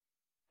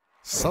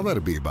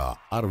Savarbībā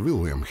ar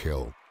William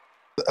Hill.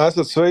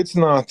 Esat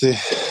sveicināti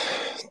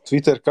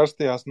Twitter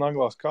karstajās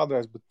naglās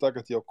kādreiz, bet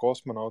tagad jau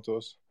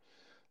kosmonautos.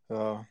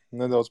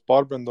 Nedaudz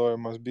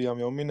pārbrandojam, mēs bijām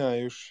jau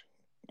minējuši.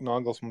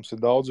 Naglas mums ir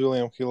daudz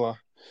William Hillā,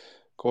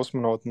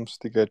 kosmonauti mums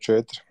tikai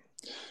 4.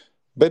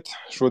 Bet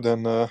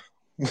šodien,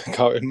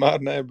 kā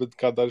vienmēr, bet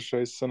kā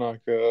dažreiz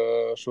sanāk,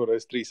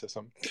 šoreiz 3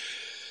 esam.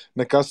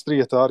 Nekas,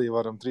 trieta arī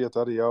varam, trieta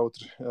arī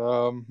jautri.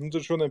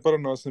 Tad šodien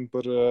parunāsim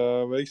par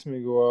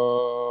veiksmīgo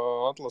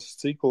atlases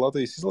ciklu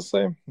Latvijas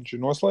izlasē. Viņš ir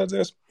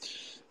noslēdzies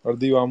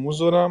ar 2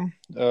 uzvarām.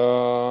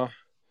 Pa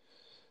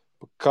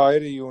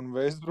Kairiju un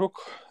Westbrook,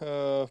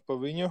 pa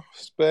viņu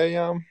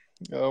spējām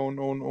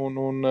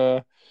un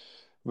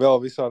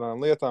vēl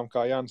visādām lietām,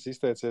 kā Jānis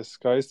izteicies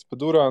skaisti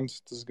pa Durantu.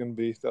 Tas gan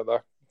bija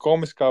tādā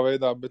komiskā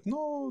veidā, bet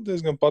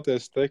diezgan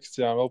patiesa teksts,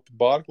 jā, vēl pa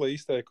Barkley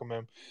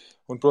izteikumiem.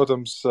 Un,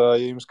 protams, ja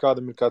jums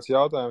kādam ir kāds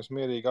jautājums,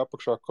 mierīgi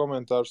apakšā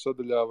komentāru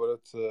sadaļā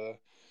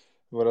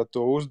varat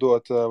to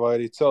uzdot, vai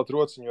arī celt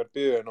rociņu var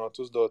pievienot,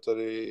 uzdot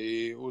arī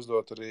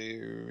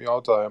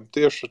jautājumu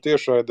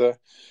tiešraidē.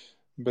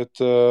 Bet,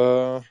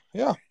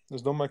 jā,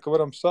 es domāju, ka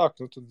varam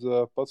sākt. Tad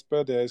pats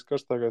pēdējais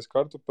karstākais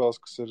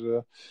kartupelis, kas ir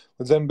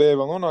līdz NBA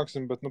vēl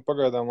nonāksim, bet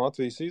pagaidām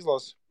Latvijas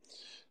izlase.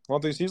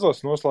 Latvijas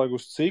izlase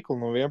noslēgusi ciklu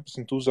no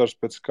 11 uzvaras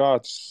pēc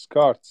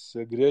kārtas.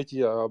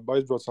 Grieķijā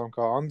aizbraucām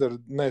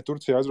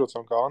Turcijā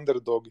aizbraucām kā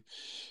underdogi.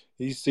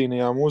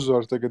 Izcīnījām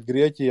uzvaru, tagad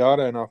Grieķijā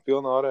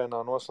pilnā arēnā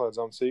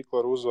noslēdzām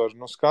ciklu ar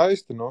uzvaru.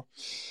 Skaisti,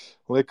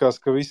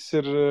 Liekas, ka viss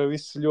ir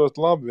ļoti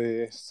labi.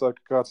 Es ceru,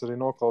 ka kāds arī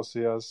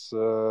noklausījās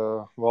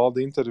Valda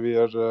interviju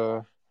ar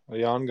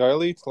Jānu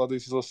Gailīti,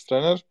 Latvijas izlases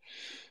treneru.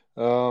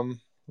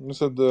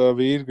 Tad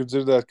vīri grib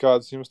dzirdēt,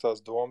 kādas jums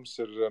tās domas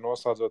ir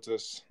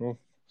noslēdzoties,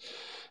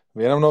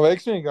 vienam no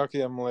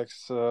veiksmīgākajiem, man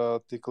liekas,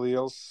 tik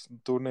liels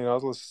turnīra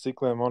atlases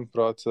cikliem,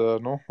 manuprāt.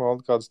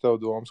 Valda, kādas tev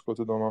domas, ko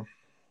tu domā?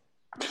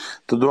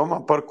 Tu domā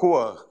par ko?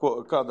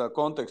 Kādā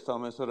kontekstā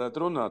mēs varētu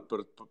runāt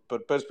par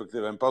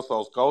perspektīviem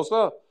pasaules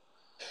kausā?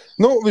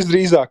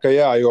 Visdrīzāk,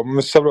 jā, jo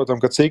mēs saprotam,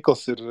 ka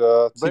cikls ir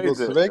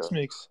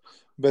veiksmīgs,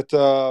 bet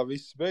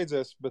viss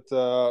beidzies, bet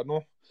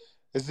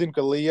es zinu,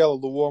 ka lielu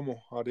lomu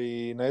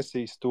arī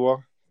nesīs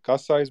to,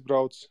 kas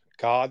aizbrauc,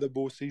 kāda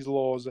būs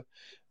izloze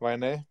vai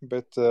ne,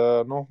 bet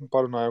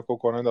parunājam kaut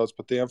ko nedaudz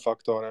par tiem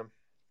faktoriem.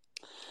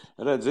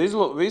 Redz,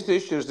 visi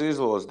izšķirs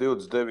izloze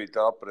 29.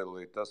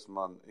 aprīlī, tas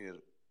man ir,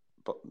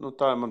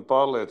 tā ir man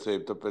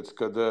pārliecība, tāpēc,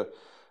 kad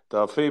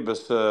tā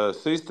FIBAS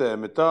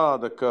sistēma ir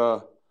tāda,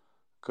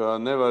 ka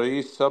nevar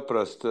īsti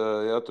saprast,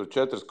 ja tur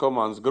 4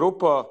 komandas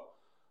grupā,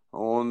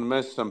 un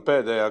mēs esam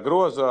pēdējā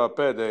grozā,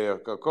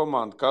 pēdējā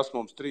komanda, kas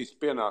mums 3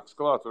 pienāks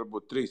klāt,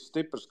 varbūt 3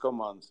 stipras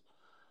komandas.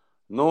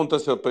 Un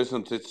tas jau pēc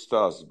tam cits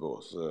stāsts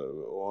būs.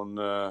 Un,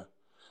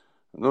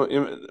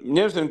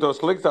 ņemsim to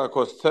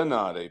sliktāko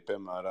scenāriju,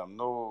 piemēram.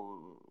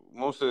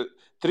 Mums ir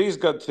 3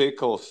 gadu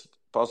cikls,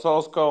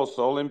 pasaules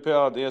kausa,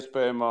 olimpiāda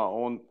iespējamā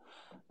un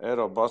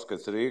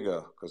Eirobaskets Rīgā,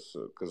 kas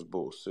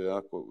būs,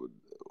 ja,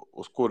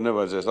 uz kur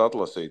nevajadzēs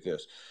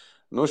atlasīties.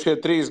 Šie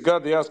 3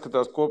 gadi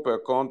jāskatās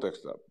kopējā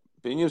kontekstā.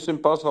 Pieņemsim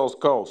pasaules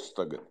kausu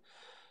tagad.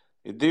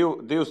 Ir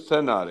 2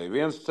 scenāriji.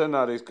 Viens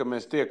scenārijs, ka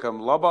mēs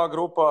tiekam labā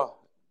grupā,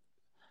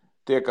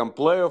 tiekam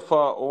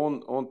play-offā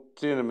un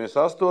cīnamies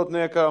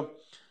astotniekā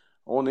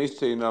un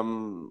izcīnam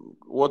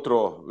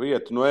 2.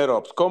 vietu no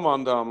Eiropas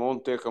komandām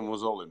un tiekam uz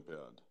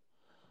olimpiādu.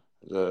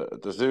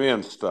 Tas ir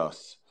viens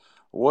stāsts.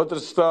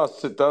 Otrs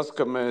stāsts ir tas,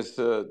 ka mēs,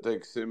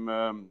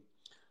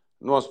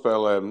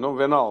 nospēlējam,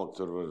 vienalga,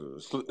 tur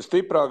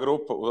stiprā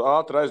grupa,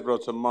 ātri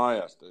aizbraucam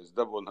mājās,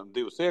 dabūnam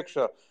 2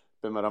 iekšā,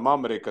 piemēram,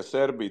 Amerika,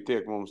 Serbija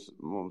tiek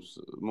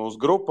mūsu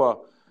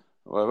grupā,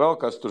 vai vēl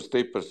kas tur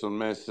stiprs, un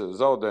mēs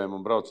zaudējam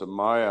un braucam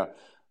mājā.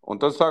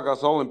 Un tad sākās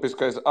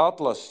olimpiskais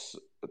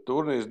atlases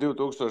turnīrs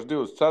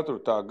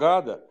 2024.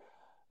 gada,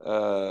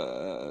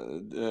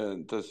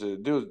 tas ir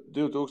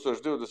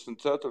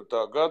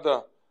 2024.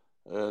 gada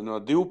no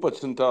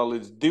 12.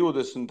 līdz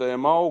 20.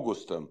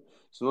 augustam.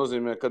 Tas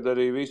nozīmē, ka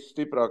arī visu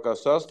stiprākā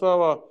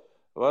sastāvā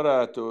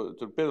varētu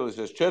tur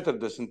piedalīsies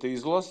 40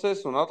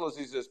 izlases un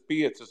atlasīsies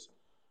 5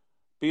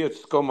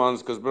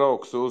 komandas, kas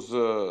brauks uz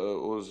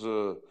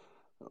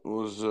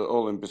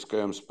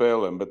olimpiskajām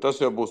spēlēm, bet tas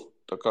jau būs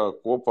tā kā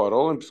kopā ar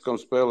olimpiskām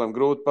spēlēm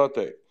grūti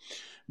pateikt.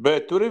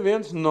 Bet tur ir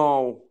viens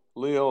nav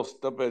liels,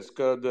 tāpēc,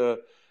 kad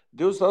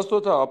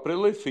 28.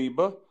 aprīlī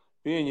FIBA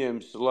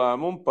pieņems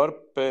lēmumu par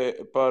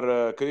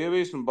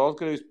Krievijas un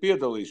Baltkrievijas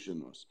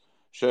piedalīšanos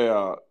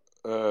šajā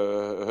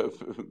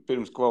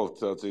pirms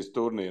kvalifikācijas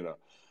turnīrā.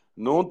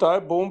 Tā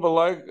ir bumba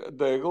laika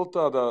degla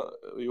tādā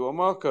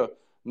jomā, ka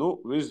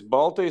visas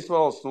Baltijas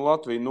valsts un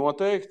Latvija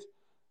noteikti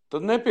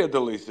tad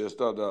nepiedalīsies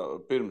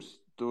tādā pirms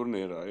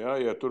turnīrā,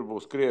 ja tur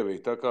būs Krievija.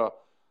 Tā kā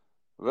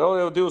vēl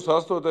jau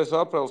 28.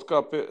 aprīlis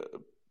kā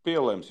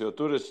pielems, jo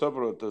tur es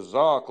saprotu,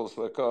 Zāklis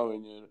vai kā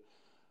viņi ir,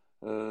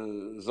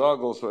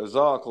 Zāglis vai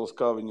Zāklis,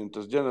 kā viņam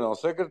tas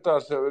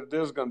ģenerālsekretārs jau ir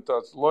diezgan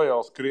tāds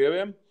lojāls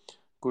Krieviem,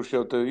 kurš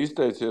jau te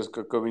izteicies,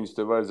 ka viņus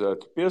te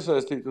vajadzētu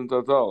piesaistīt un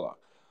tā tālāk.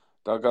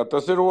 Tā kā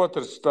tas ir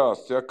otrs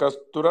stāsts, ja, kas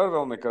tur arī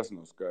vēl nekas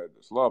nav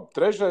skaidrs. Labi,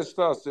 trešais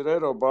stāsts ir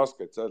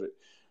Eirobaskets arī.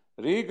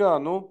 Rīgā,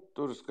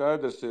 tur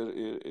skaidrs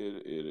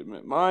ir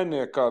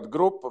mainnieki, kāda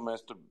grupa,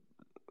 mēs tur,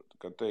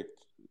 kā teikt,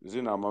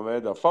 zināmā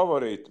veidā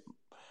favorīti,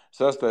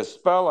 6.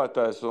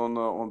 spēlētājs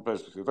un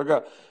perspektīva. Tā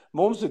kā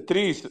mums ir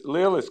 3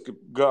 lieliski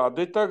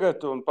gadi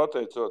tagad, un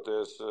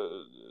pateicoties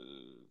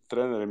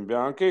trenerim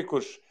Bjanki,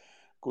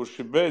 kurš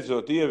ir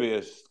beidzot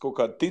ieviest kaut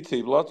kādu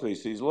ticību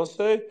Latvijas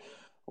izlasēji,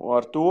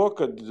 ar to,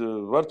 ka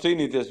var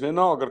cīnīties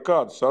vienalga ar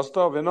kādu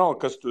sastāvu,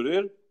 vienalga, kas tur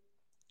ir,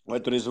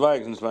 vai tur ir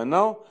zvaigznes vai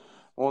nav,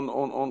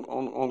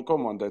 un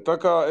komandai. Tā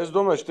kā es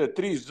domāju, ka tie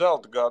 3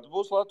 zelta gadi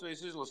būs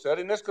Latvijas izlasē,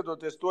 arī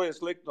neskatoties to, ja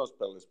slikti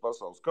nospēlēs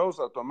pasaules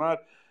kausā, tomēr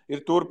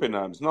ir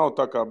turpinājums. Nav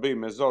tā kā bija,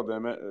 mēs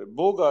zaudējām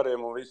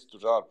Bulgāriem un visi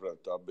tur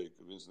ārprāt tā bija,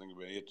 ka viens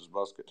negribēja iet uz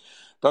basketu.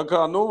 Tā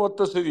kā,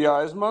 tas ir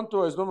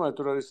jāizmanto. Es domāju,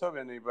 tur arī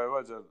savienībai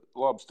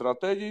vajadzētu labu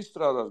stratēģiju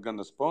izstrādāt,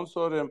 gan ar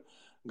sponsoriem,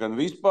 gan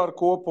vispār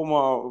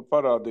kopumā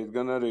parādīt,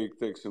 gan arī,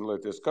 teiksim, lai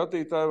tie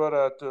skatītāji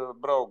varētu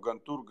braukt gan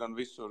tur, gan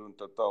visur un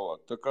tā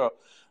tālāk. Tā kā,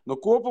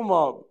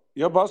 kopumā,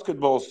 ja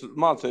basketbols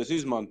mācēs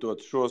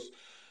izmantot šos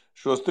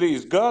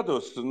 3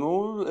 gadus,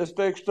 es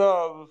teikšu tā,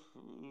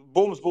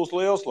 bums būs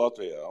liels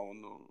Latvijā,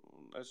 un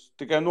es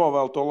tikai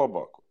novēlu to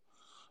labāko.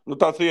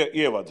 Tāds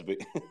ievads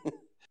bija.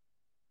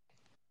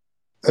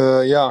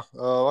 Jā,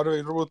 arī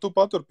varbūt tu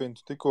paturpini,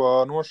 tu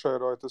tikko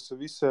nošēroji tas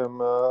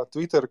visiem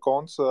Twitter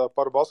konts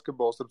par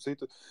basketbolu, starp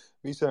citu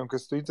visiem,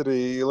 kas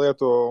Twitterī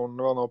lieto un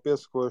vēl nav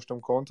piesakojuši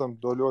tam kontam,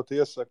 to ļoti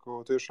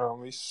iesaku,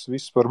 tiešām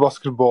viss par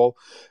basketbolu,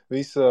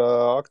 visa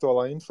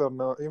aktuālā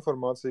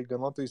informācija,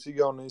 gan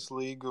Latvijas-Igaunijas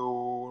līgu,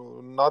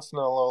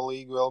 Nacionālo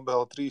līgu,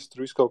 LBL3,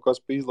 tur viss kaut kas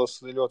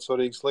izlases, ļoti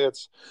svarīgas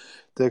lietas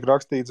tiek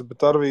rakstīts,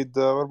 bet Arvīd,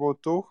 varbūt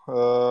tu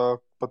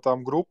par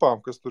tām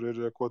grupām, kas tur ir,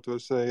 ko tu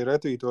esi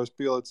retvītojis,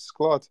 pielicis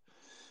klāt,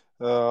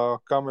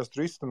 kā mēs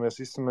tur izstamies,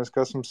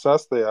 ka esam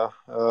 6.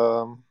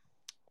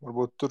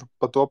 Varbūt tur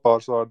par to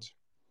pāris vārdus.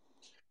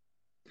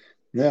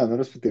 Jā,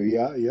 respektīvi,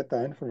 ja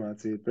tā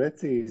informācija ir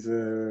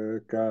precīza,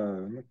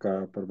 kā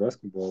par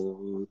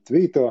basketbolu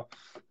tvīto,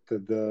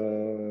 tad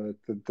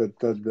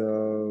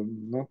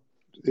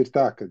ir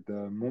tā, ka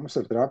mums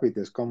var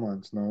trāpīties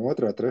komandas no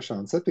 2., 3.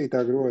 un 7.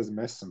 groza,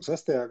 mēs esam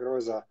 6.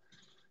 grozā.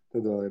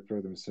 Tad vēl ir,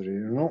 protams, arī.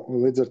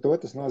 Līdz ar to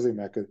tas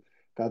nozīmē, ka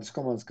tādas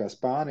komandas kā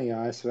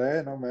Spānija,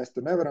 ASV, mēs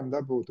tur nevaram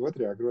dabūt.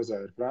 2. grozā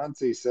ir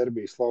Francija,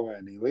 Serbija,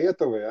 Slovenija,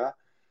 Lietuva. Jā.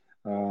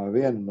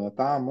 Viena no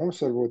tām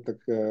mums varbūt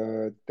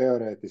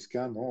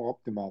teorētiski,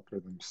 optimāli,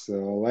 protams,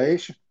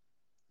 Leiši.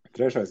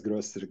 3.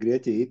 grozs ir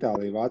Grieķija,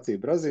 Itālija, Vācija,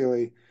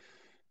 Brazīlija.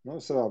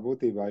 Savā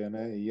būtībā, ja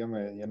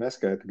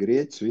neskaita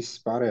Grieķus,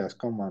 visas pārējās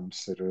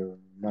komandas ir,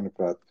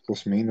 manuprāt,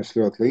 plus mīnus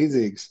ļoti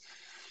līdzīgas.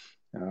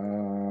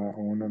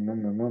 Un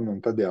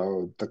tad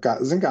jau,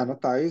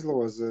 tā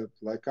izloze,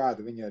 lai kāda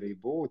viņa arī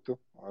būtu,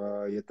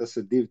 ja tas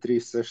ir 2, 3,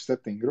 6,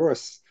 7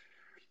 grozs,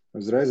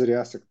 uzreiz ir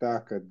jāsaka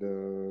tā, ka,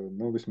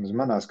 vismaz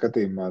manā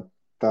skatījumā,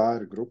 tā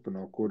ir grupa,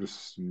 no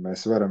kuras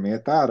mēs varam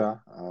iet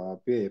ārā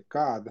pie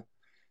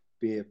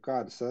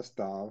jebkāda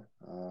sastāva.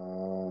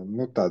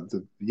 Tad,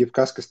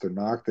 jebkas, kas tur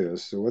nāk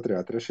tajos 2.,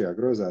 3.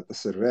 grozā,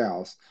 tas ir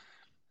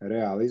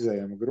reāli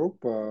izējama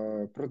grupa.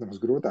 Protams,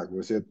 grūtāk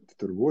būs, ja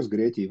tur būs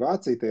Grieķija,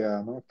 Vācija tajā,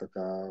 tā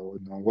kā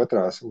no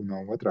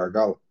otrā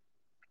gala.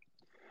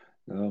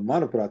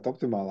 Manuprāt,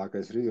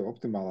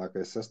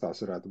 optimālākais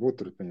sastāvs varētu būt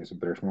tur,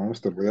 priekš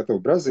mums tur Lietuva,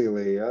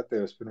 Brazīlija,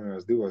 tajos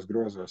pirmajos 2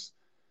 grozos.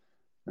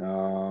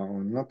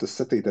 Tas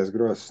 7.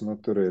 grozs,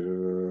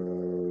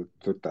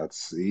 tur tāds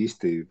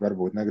īsti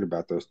varbūt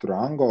negribētos tur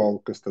Angolu,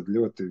 kas tad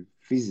ļoti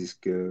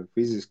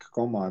fiziska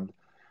komanda.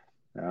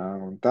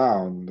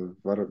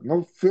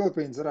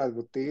 Filipīnas varētu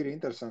būt tīri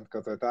interesanti,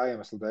 kaut vai tā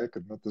iemesla dēļ, ka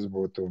tas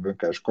būtu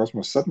vienkārši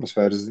kosmosa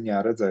atmosfēras ziņā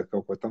redzēt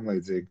kaut ko tam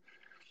līdzīgu.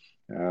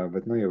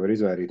 Bet, ja var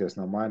izvairīties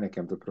no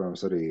mainiekiem, tad,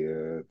 protams, arī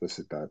tas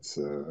ir tāds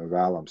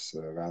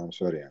vēlams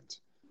variants.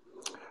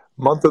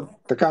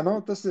 Tā kā,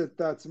 tas ir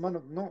tāds,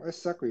 es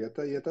saku, ja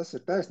tas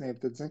ir taisnība,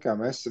 tad,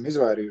 mēs esam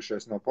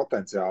izvairījušies no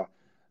potenciāla.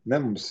 Ne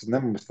mums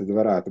tad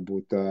varētu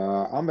būt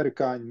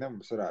amerikāņi, ne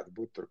mums varētu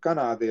būt tur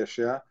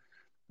kanādieši, jā.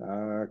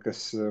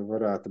 Kas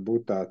varētu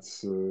būt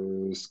tāds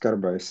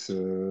skarbais,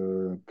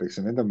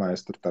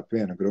 iedomājies, tur tā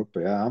viena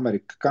grupa, jā,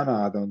 Amerika,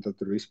 Kanāda, un tad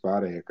tur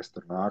vispārējie, kas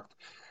tur nāktu.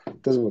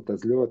 Tas būtu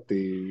tāds ļoti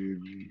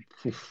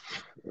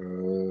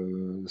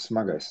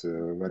smagais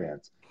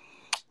variants.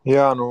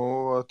 Jā,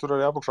 tur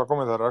arī apakšā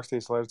komentāri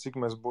rakstīts, lai cik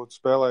mēs būtu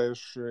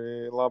spēlējuši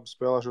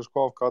uz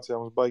kvalifikācijā,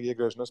 mums baigi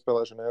iegriež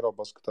nespēlēšana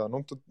Eirobasketā.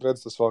 Tad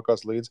redz tas vēl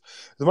kāds līdz.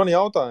 Man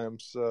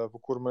jautājums,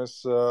 par kur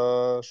mēs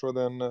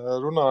šodien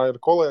runāju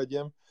ar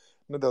kolēģiem,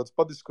 nedaudz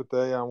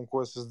padiskutējām, un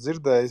ko es esmu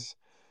dzirdējis.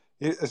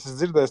 Es esmu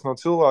dzirdējis no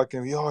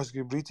cilvēkiem, es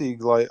gribu ritīgi,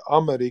 lai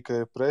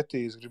Amerika ir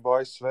pretī, es gribu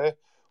ASV,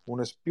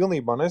 un es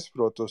pilnībā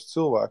nesaprotu tos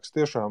cilvēkus.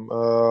 Tiešām,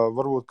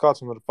 varbūt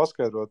kāds man var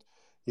paskaidrot,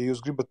 ja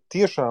jūs gribat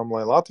tiešām,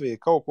 lai Latvija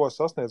kaut ko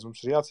sasniedz,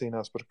 mums ir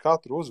jācīnās par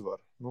katru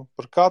uzvaru.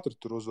 Par katru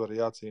tur uzvaru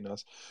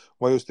jācīnās.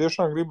 Vai jūs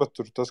tiešām gribat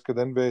tur tas, kad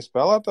NBA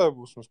spēlētāji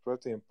būs mums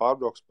pretī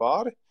pārbrauks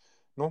pāri?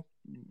 nu,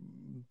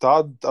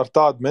 ar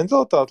tādu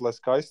mentalitāti, lai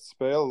skaisti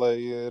spēle,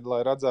 lai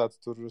redzētu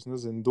tur, es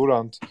nezinu,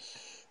 Durant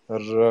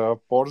ar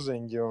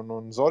Porziņģi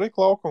un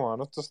Zoriku laukumā.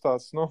 Nu, tas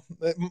tāds, nu,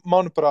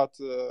 manuprāt,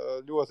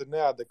 ļoti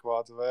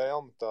neadekvāta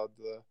vēlme,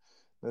 tāda,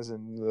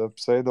 nezinu,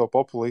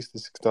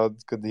 pseido-populistiski,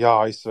 kad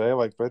ASV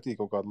vajag pretī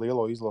kaut kādu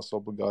lielo izlasu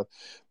obligāti.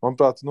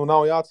 Manuprāt, nu,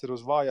 nav jācer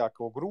uz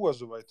vājāko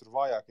grozu vai tur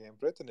vājākajiem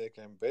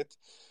pretiniekiem, bet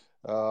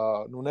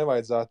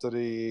nevajadzētu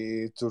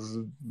arī tur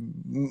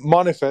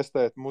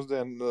manifestēt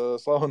mūsdienu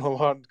slaveno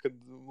vārdu, kad,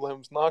 lai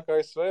mums nāk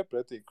ASV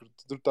pretī, kur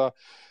tur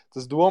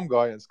tas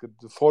domgājiens, kad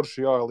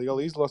forši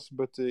liela izlase,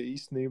 bet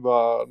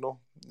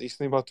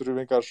īstenībā tur ir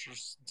vienkārši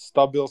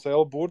stabils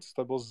L-burts,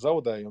 stabils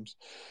zaudējums.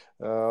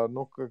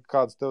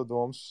 Kādas tev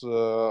domas,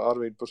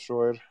 Arvīd, par šo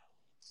ir?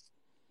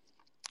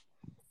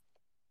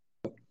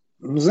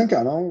 Zin kā,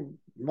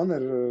 man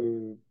ir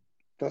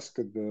tas,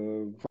 kad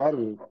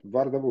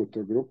var dabūt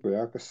to grupu,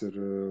 kas ir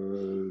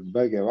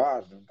baigie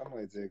vārdi un tam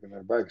līdzīgi, un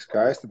ir baigi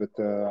skaisti, bet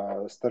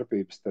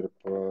starpības starp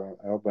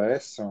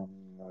LBS un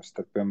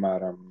starp,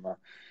 piemēram,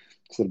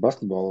 starp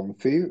basketbolu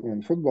un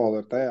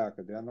futbolu ir tajā,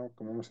 ka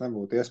mums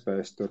nebūtu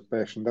iespējas tur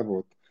pēkšņi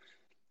dabūt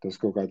tas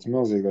kaut kāds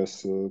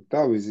milzīgos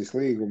televīzijas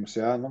līgumus,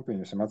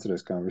 pieņemsim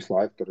atceries, ka visu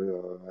laiku tur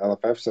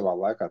LFF savā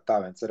laikā tā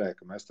vien cerēja,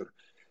 ka mēs tur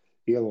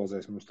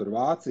ielozēs mums tur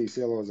Vācijas,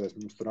 ielozēs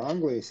mums tur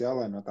Anglijas,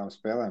 lai no tām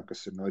spēlēm,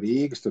 kas ir no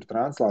Rīgas, tur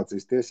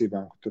translācijas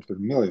tiesībām, tur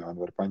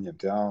miljonu var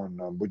paņemt, un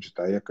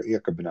budžetā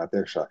iekabināt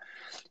iekšā.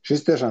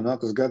 Šis tiešām nav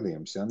tas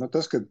gadījums,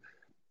 tas, kad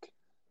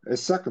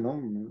es saku,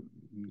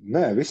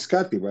 nē, viss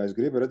kārtībā, es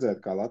gribu redzēt,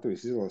 kā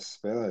Latvijas izlases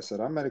spēlēs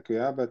ar Ameriku,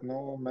 bet,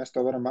 mēs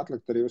to varam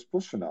atlikt arī uz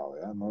pusfinālu,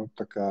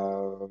 tā kā,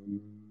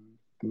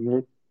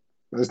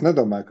 es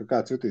nedomāju, ka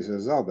kāds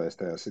jutīsies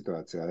zaudējis tajā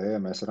situācijā, ja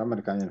mēs ar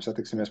amerikāņiem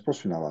satiksimies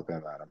pusfinālā,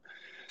 piemēram.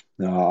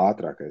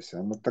 Ātrākais.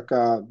 Tā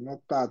kā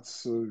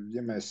tāds,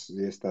 ja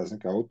es tā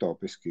zinu, kā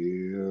utopiski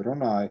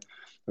runāju,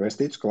 es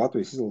ticu, ka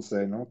Latvijas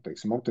izlasē,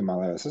 teiksim,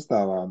 optimālajā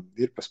sastāvā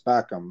ir pa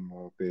spēkam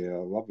pie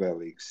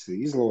labvēlīgas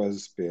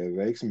izlozes, pie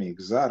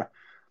veiksmīga zara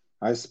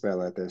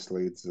aizspēlēties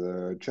līdz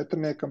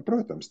četrniekam,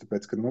 protams,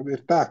 tāpēc, ka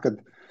ir tā, ka,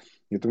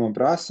 ja tu man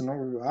prasi,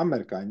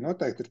 amerikāņi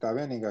noteikti ir tā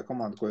vienīgā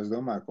komanda, ko es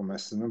domāju, ko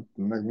mēs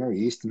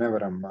īsti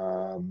nevaram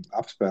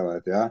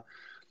apspēlēt,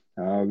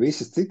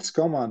 Visas citas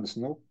komandas,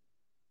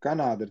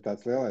 Kanāda ir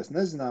tāds lielais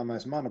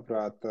nezināmais,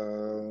 manuprāt,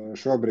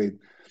 šobrīd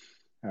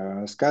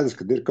skaidrs,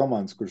 ka ir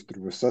komandas, kuras tur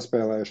būs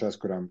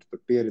saspēlējušās, kurām ir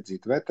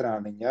pieredzīti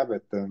veterāniņi,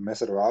 bet mēs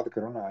ar Valdi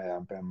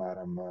runājām,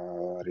 piemēram,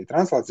 arī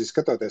translācijas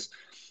skatoties,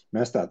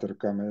 mēs tā tur,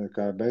 kā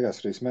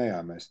beigās arī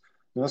smējāmies,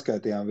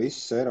 noskaitījām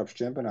visus Eiropas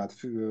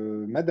čempionātu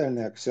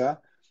medaļniekus,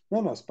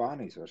 no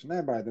Spānijas vairs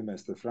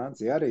nebaidamies, tur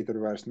Francija arī tur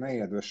vairs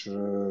neiedveši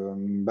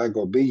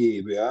baigo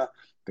bijību,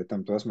 pēc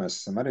tam tos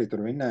mēs esam arī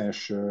tur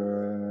vinējuši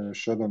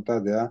šad un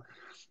tad,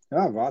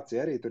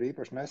 Vācija arī tur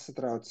īpaši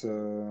nesatrauc,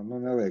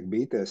 neliek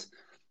bīties.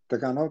 Tā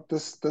kā,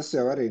 tas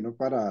jau arī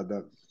parāda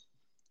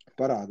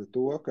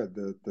to, ka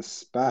tas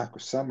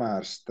spēku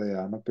samērs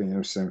tajā,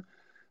 pieņemsim,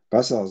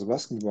 pasaules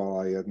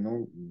basketbolā, ja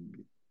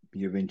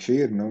viņš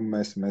ir,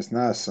 mēs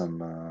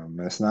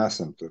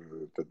neesam tur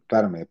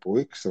peramie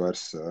puikas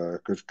vairs,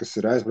 kas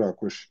ir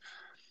aizbraukuši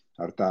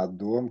ar tādu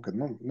domu, ka,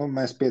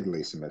 mēs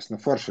piedalīsimies.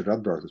 Forši ir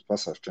atbraukt uz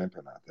pasaules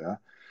čempionātu,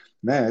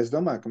 Nē, es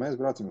domāju, ka mēs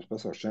braucam uz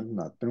pasaules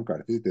čempionātu.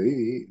 Pirmkārt,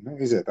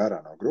 iziet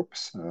ārā no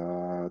grupas.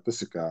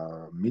 Tas ir kā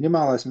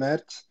minimālais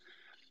mērķis.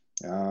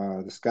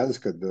 Tas skaidrs,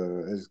 ka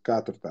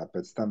kā tur tā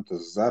pēc tam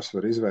tas zars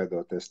var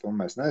izveidoties, to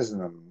mēs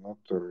nezinām.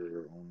 Tur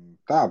un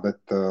tā,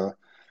 bet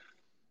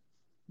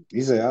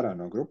izēj ārā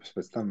no grupas,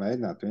 pēc tam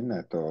mēģināt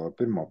vinnēt to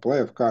pirmo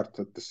play-off kārtu,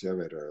 tad tas jau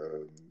ir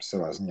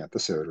savā ziņā,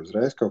 tas jau ir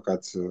uzreiz kaut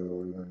kāds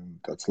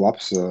tāds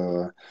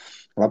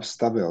labs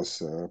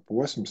stabils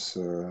posms,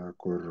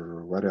 kur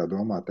var jau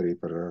domāt arī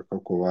par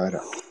kaut ko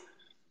vairāk.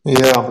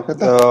 Jā,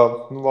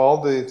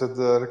 Valdī, tad,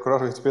 kur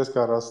Arvīds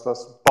pieskārās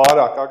tās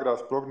pārāk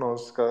agrās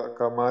prognozes,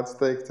 kā mēdz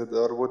teikt, tad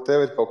varbūt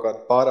tev ir kaut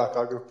kāda pārāk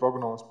agra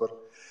prognozes par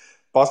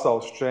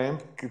pasaules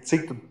čempionu,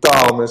 cik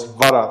tālu mēs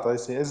varētu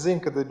aiziet. Es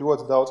zinu, ka ir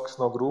ļoti daudz, kas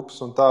no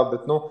grupas un tā,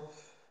 bet,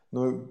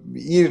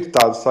 ir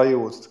tāda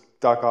sajūta,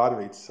 tā kā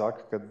Arvīds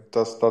saka, ka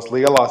tās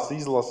lielās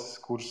izlases,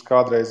 kuras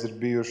kādreiz ir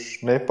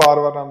bijušas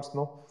nepārvarams,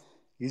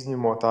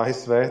 izņemot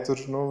ASV, tur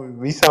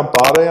visām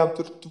pārējām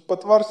tur tu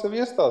pat vari sev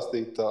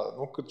iestāstīt tā,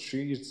 ka šī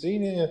ir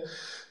cīņa,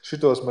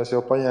 šitos mēs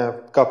jau paņēmām,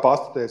 kā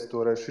pastatēs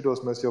toreiz, šitos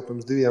mēs jau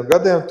pirms 2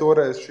 gadiem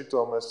toreiz,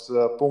 šito mēs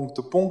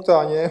punktu punktā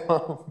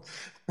ņēmām.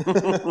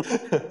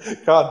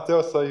 Kāda tev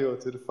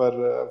sajūta ir par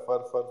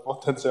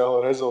potenciālo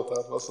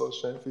rezultātu pasaules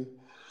čempionā?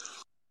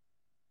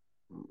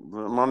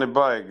 Man ir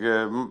baigi.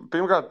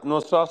 Pirmkārt, no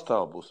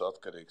sastāva būs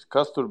atkarīgs.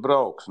 Kas tur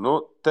brauks?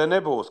 Te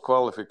nebūs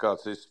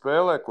kvalifikācijas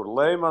spēlē, kur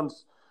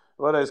Leimans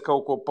varēs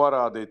kaut ko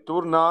parādīt.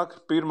 Tur nāk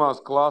pirmās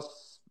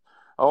klases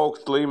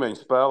augsta līmeņa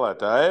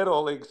spēlētāji,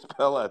 Eirolīgas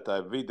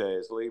spēlētāji,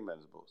 vidējais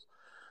līmenis būs.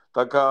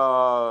 Tā kā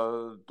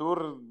tur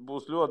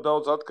būs ļoti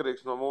daudz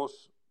atkarīgs no mūsu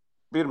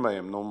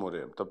pirmajiem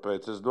numuriem.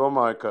 Tāpēc es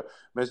domāju, ka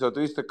mēs jau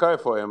visi te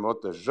kaifojam,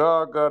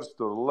 Žāgars,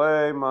 tur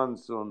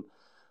Leimans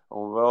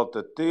un vēl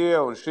te tie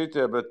un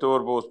šitie, bet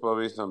tur būs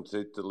pavisam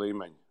cita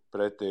līmeņa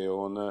pretī.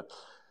 Un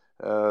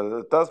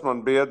tas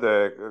man biedē,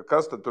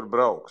 kas tad tur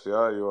brauks,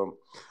 jā, jo,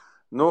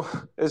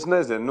 es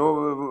nezinu,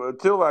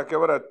 cilvēki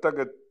jau varētu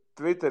tagad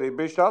Twitterī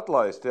bišķi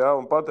atlaist, jā,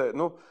 un pateikt,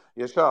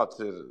 ja šāds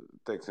ir,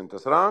 teiksim,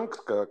 tas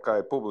ranks, kā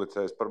ir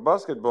publicējis par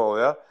basketbolu,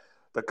 jā,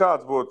 tad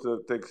kāds būtu,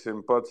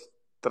 teiksim, pats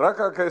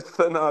trakākais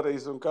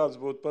scenārijs un kāds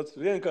būtu pats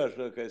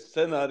vienkāršākais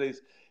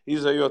scenārijs,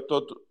 izejot to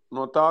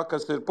no tā,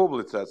 kas ir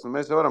publicēts. Un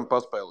mēs jau varam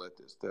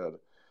paspēlēties te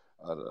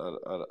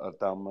ar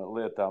tām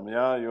lietām,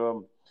 jā, jo,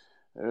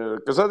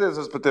 kas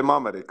attiecas par tiem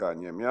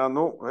amerikāņiem, jā,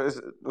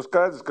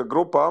 skaidrs, ka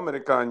grupa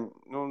amerikāņi,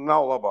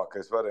 nav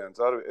labākais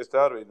variants. Es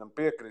te Arvīdam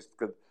piekrist,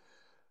 kad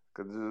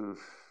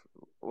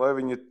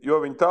jo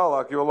viņi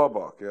tālāk, jo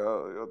labāk, jā,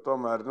 jo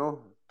tomēr,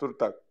 tur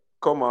tā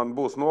komanda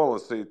būs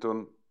nolasīta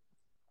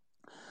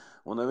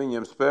un ar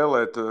viņiem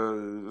spēlēt,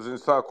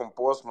 sākuma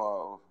posmā,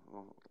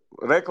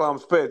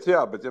 reklāmas pēc,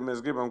 jā, bet ja mēs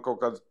gribam kaut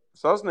kāds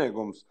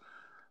sasniegums,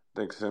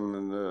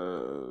 teiksim,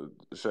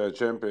 šajā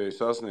čempionā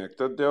sasniegt,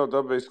 tad jau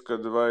dabiski,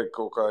 kad vajag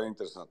kaut kā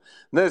interesanti.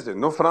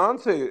 Nezinu,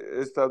 Francija,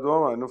 es tā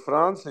domāju,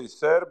 Francija,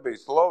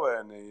 Serbija,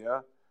 Slovenija, jā,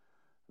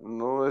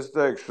 es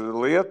teikšu,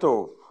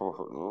 Lietuva,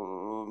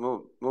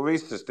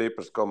 visas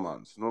stipras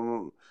komandas.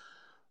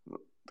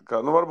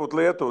 Varbūt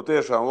Lietuva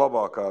tiešām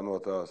labākā no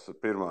tās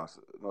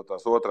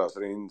otrās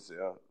rindas,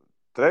 jā.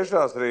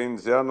 Trešās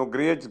rindas, jā,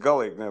 Grieķis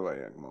galīgi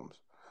nevajag mums.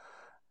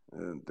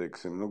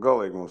 Teiksim,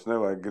 galīgi mums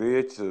nevajag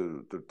Grieķis,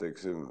 tur,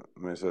 teiksim,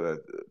 mēs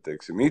varētu,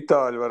 teiksim,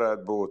 Itāļi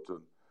varētu būt,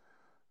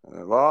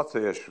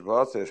 Vācieši,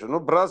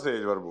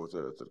 Brazīļi varbūt,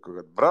 tur kaut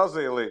kāda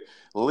Brazīlija,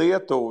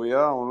 Lietuva,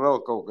 jā, un vēl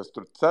kaut kas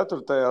tur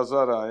 4.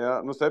 zarā, jā,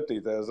 7.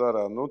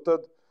 zarā,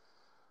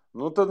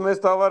 tad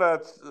mēs tā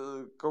varētu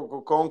kaut ko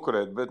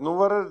konkurēt, bet,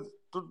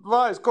 tur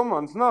vājas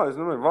komandas nav, es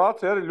domāju,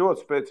 Vācija arī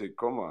ļoti spēcīga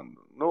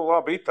komanda,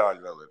 labi,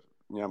 Itāļi vēl ir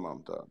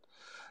ņemam tādu,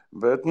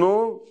 bet,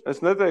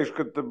 es neteikšu,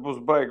 ka tad būs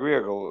baigi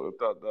viegli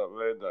tādā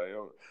veidā,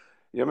 jo,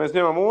 ja mēs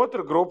ņemam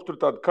otru grupu, tur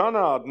tādu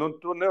Kanādu,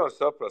 tur nevar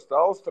saprast,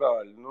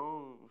 Austrāļi,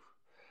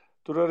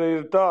 tur arī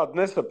ir tādi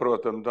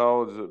nesaprotami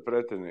daudz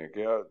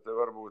pretinieki, jā, te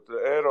varbūt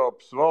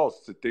Eiropas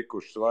valsts ir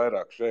tikušas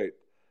vairāk šeit,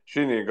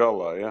 šī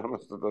galā, jā,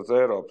 mums tāds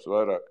Eiropas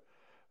vairāk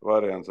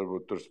variants,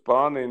 varbūt tur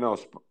Spānija nav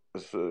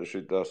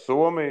šitā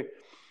Somija,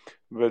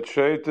 bet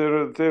šeit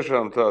ir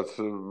tiešām tāds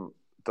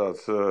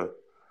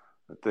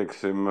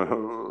teiksim,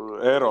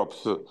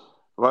 Eiropas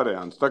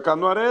variants. Tā kā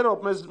ar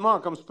Eiropu mēs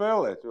mākam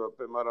spēlēt, jo,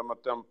 piemēram,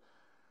 ar tām,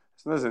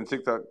 es nezinu,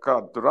 cik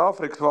kāda tur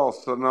Āfrikas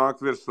valsts var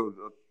nākt virsū,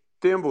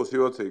 tiem būs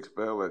jocīgi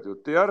spēlēt, jo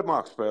tie arī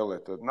māk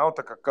spēlēt. Tad nav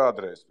tā kā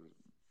kādreiz.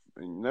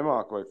 Viņi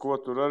nemāk vai ko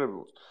tur arī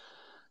būs.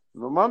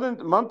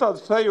 Man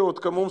tāda sajūta,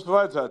 ka mums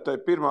vajadzētu tai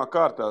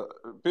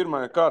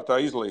pirmajā kārtā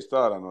izlīst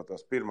ārā no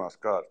tās pirmās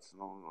kārtas.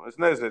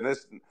 Es nezinu,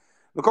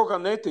 kaut kā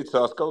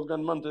neticās, kaut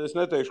gan es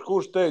neteikšu,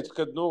 kurš teica,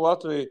 ka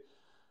Latvija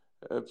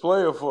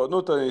play-offo,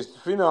 tādīs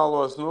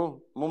finālos,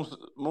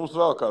 mums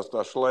vēl kāds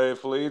tā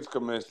šleifa līdz, ka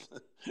mēs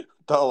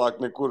tālāk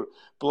nekur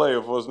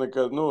play-offos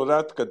nekad,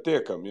 reti, kad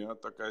tiekam, jā.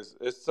 Tā kā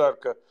es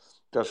ceru,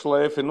 ka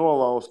šleifi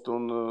nolaust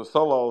un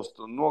salaust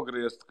un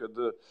nogriezt,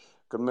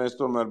 kad mēs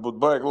tomēr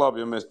būtu baigi labi,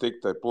 ja mēs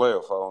tiktu tai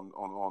play-offā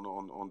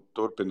un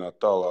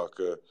turpināt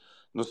tālāk.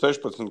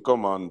 16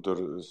 komandu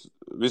tur,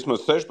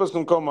 vismaz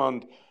 16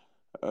 komandu,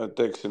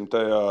 teiksim,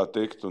 tajā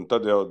tikt, un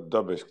tad jau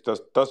dabiski,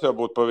 tas jau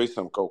būtu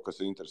pavisam kaut kas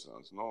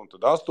interesants. Un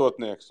tad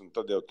astotnieks, un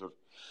tad jau tur,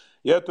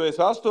 ja tu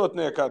esi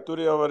astotniekā, tur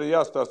jau arī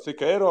jāstāst,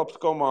 cik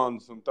Eiropas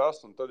komandas un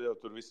tad jau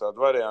tur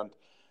visādi varianti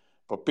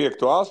pa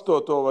 5.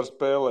 8. var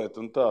spēlēt,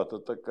 un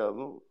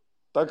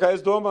tā kā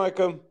es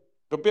domāju,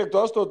 ka 5.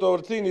 8.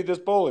 var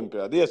cīnīties pa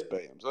olimpiādu,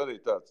 iespējams, arī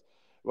tāds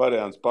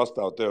variants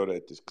pastāv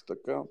teorētiski, tā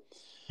kā.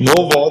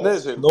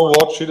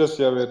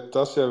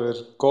 Tas jau ir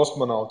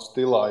kosmonautu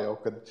stilā jau,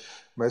 kad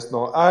mēs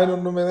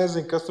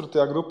nezinu, kas tur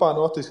tajā grupā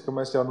notiks, ka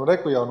mēs jau no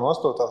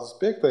 8. līdz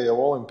 5. jau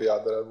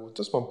olimpiāda būt.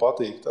 Tas man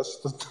patīk,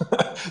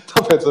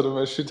 tāpēc arī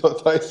mēs šito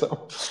taisam.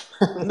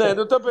 Nē,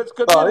 tāpēc,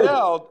 ka ir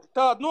reāli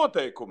tādi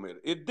noteikumi ir.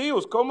 Ir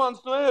 2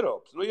 komandas no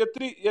Eiropas.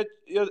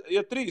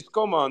 Ja 3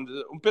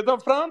 komandas, un pie tam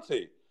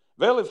Francija.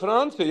 Vēl ir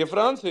Francija, ja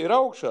Francija ir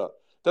augšā,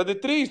 tad ir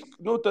 3,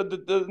 tad,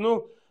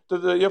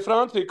 ja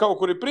Francija kaut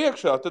kur ir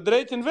priekšā, tad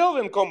reiķina vēl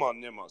viena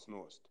komanda ņemās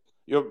nost.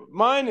 Jo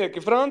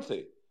mainieki ir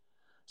Francija.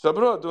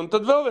 Saprot? Un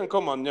tad vēl viena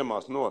komanda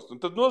ņemās nost. Un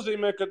tad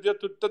nozīmē, ka ja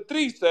tad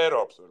 3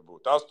 Eiropas var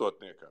būt,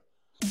 astotniekā.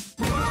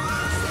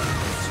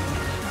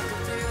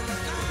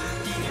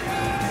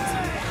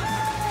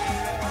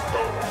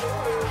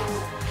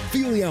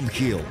 William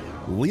Hill,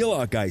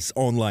 lielākais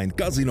online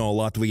kazino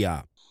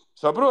Latvijā.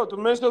 Saprot?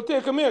 Un mēs jau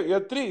tiekam,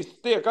 ja 3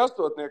 tiek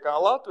astotniekā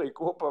Latvija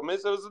kopā,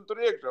 mēs jau esam tur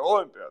iekšā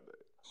olimpiādē.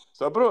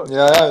 Saprot?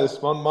 Jā,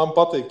 man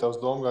patīk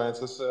tavs domgājiens.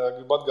 Es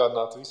gribu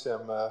atgādināt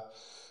visiem,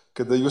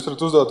 kad jūs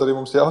varat uzdot arī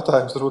mums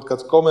jautājumus, varbūt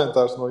kāds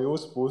komentārs no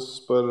jūsu puses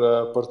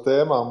par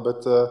tēmām,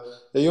 bet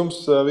ja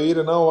jums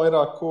vīri nav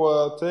vairāk ko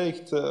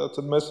teikt,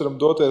 tad mēs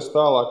varam doties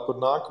tālāk par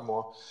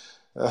nākamo,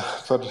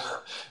 par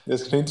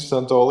diezgan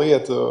interesanto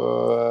lietu.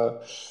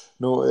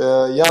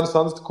 Jānis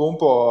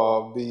Antetokounmpo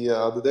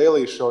bija The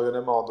Daily Show, ja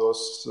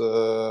nemaldos,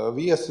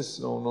 viesis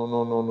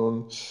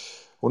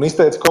un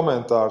izteica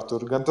komentāru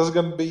tur. Tas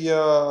gan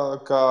bija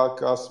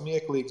kā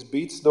smieklīgs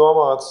bits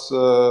domāts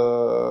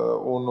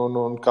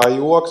un kā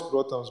joks,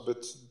 protams,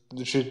 bet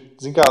šī,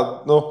 zin kā,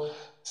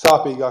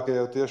 sāpīgākie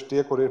jau tieši tie,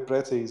 kur ir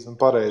precīzi un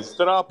pareizi.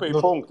 Trāpīja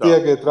punktā.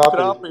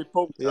 Trāpīja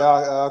punktā.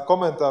 Jā,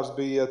 komentārs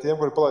bija tiem,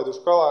 kuri palaiduši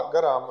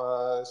garām.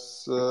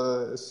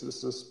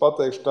 Es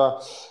pateikšu tā,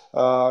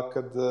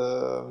 kad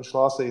viņš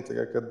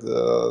lasīja, kad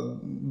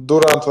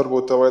Durant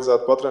varbūt tev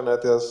vajadzētu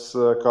patrenēties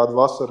kādu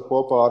vasaru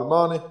kopā ar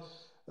mani,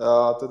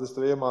 tad es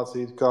tev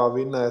iemācītu, kā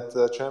vinnēt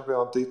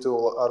čempionu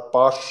titulu ar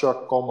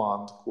paša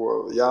komandu,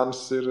 ko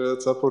Jānis ir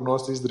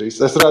cepurnos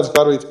izdarījis. Es redzu,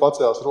 ka Arvīds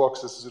pacēlas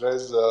rokas, es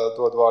uzreiz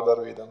dodu vārdu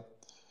Arvīdam.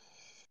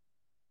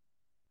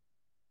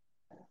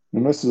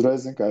 Es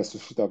uzreiz, zinu, ka es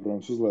šitā,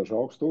 protams, uzliešu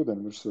augstu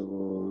ūdeni virsū,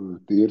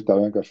 tīri tā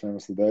vienkārši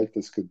iemesla dēļ,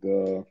 tas, kad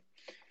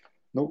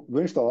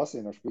viņš tā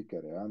lasīja no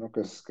špikera,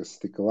 kas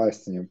tika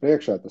laists viņam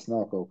priekšā, tas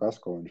nav kaut kas,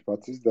 ko viņš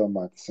pats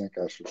izdomāja, tas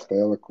vienkārši uz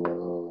tēle, ko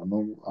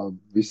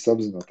viss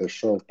apzinoties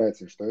šovu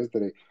pēc viņš to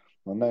izdarīja,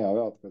 un ne jau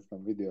vēl pēc tam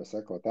video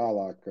seko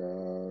tālāk,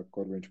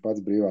 kur viņš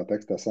pats brīvā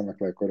tekstā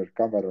sameklē, kur ir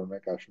kamera un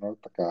vienkārši,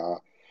 tā kā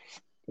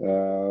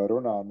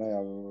runā, ne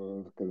jau,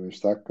 kad viņš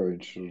saka, ka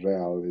viņš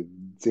reāli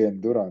ciena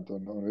Durantu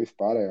un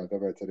vispārējo,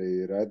 tāpēc arī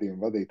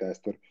raidījuma vadītājs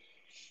tur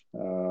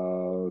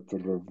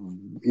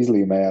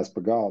izlīmējās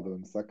pa galdu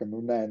un saka,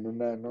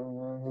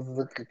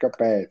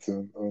 kāpēc?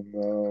 Un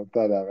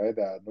tādā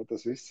veidā,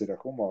 tas viss ir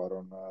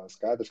humoru un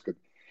skaidrs, ka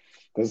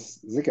tas,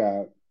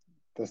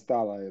 tas tā,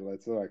 lai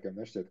cilvēkiem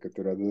nešķiet, ka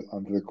tur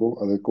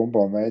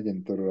Antetokounmpo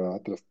mēģina tur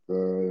atrast,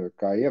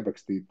 kā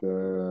iebakstīt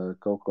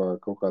kaut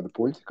kādu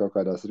puļķi, kaut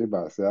kādās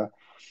ribās, jā.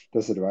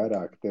 Tas ir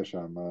vairāk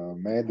tiešām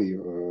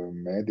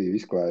mēdīju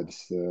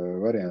izklaides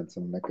variants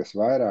un nekas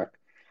vairāk,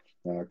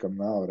 kam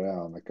nav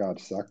reāli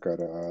nekāda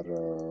sakara ar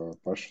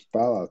pašu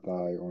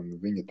spēlētāju un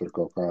viņa tur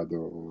kaut kādu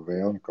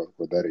vēlmi kaut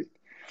ko darīt.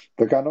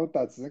 Tā kā,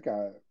 tāds,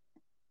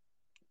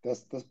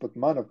 tas pat,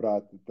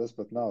 manuprāt, tas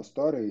pat nav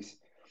storijas,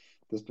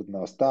 tas pat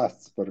nav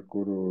stāsts, par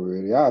kuru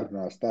ir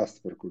jārunā,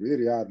 stāsts, par kuru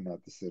ir jārunā.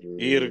 Tas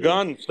ir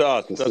gan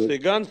stāsts, tas ir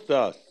gan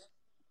stāsts.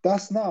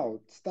 Tas nav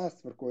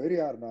stāsts, par ko ir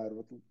jārunā,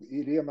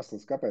 ir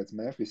iemesls, kāpēc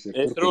Memphis ir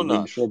tur, kur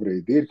viņi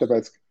šobrīd ir,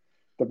 tāpēc,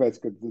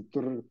 ka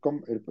tur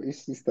ir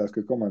izstāsts,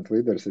 ka komandas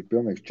līderis ir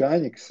pilnīgs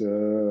čaņiks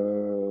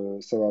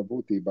savā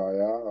būtībā,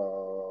 jā,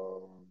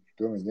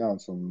 pilnīgi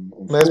jauns un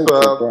mēs pa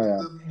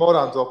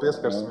Morantu vēl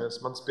pieskarsimies,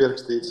 mans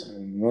pierakstīts.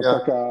 Tā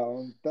kā,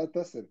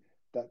 tas ir,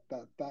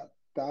 tā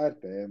ir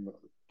tēma.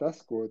 Tas,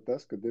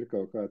 kad ir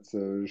kaut kāds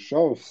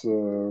šovs,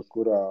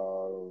 kurā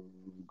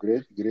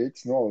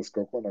grieķis nolas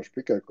kaut ko no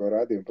špikera, ko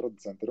rādījuma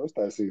producenti ir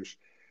uztaisījuši,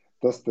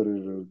 tas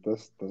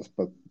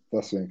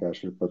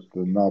vienkārši ir pat,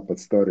 nav pat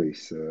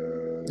storijas.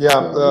 Jā,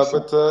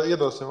 bet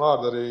iedosim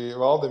vārdu arī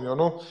Valdim,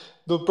 jo,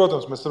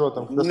 protams, mēs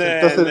saprotam, es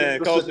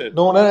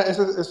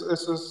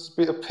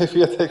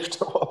pieteikšu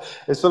to.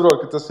 Es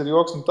saprotu, ka tas ir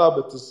joks un tā,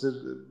 bet tas ir,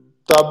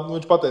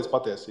 viņš pateica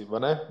patiesību,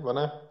 vai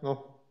ne?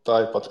 Tā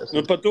ir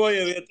patiesība. Par to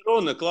jau iet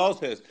runa,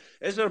 klausies.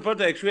 Es varu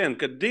pateikšu vienu,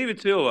 ka divi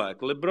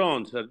cilvēki,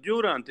 Lebrons ar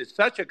Durantu, ir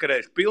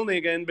sačakarējuši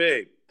pilnīgi NBA.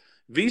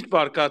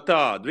 Vispār kā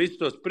tādu, visus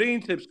tos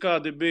principus,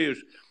 kādi ir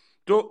bijuši.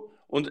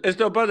 Un es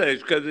tev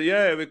pateikšu, ka ja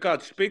jau ir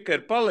kāds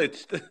špikeri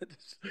palicis,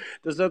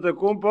 tas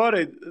Antetokounmpo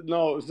arī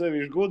nav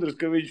sevišķi gudrs,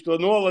 ka viņš to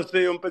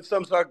nolasīja un pēc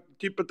tam sāk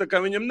ķipa tā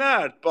kā viņam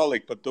nērt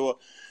palikt par to.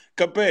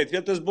 Kāpēc? Ja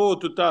tas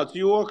būtu tāds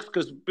joks,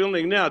 kas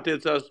pilnīgi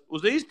neatiecās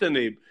uz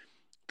īstenību,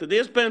 tad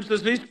iespējams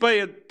tas viss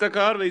paiet, tā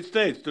kā Arvīds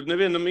teica, tur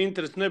nevienam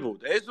interesi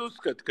nebūtu. Es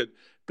uzskatu, ka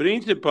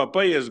principā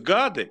paies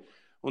gadi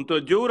un to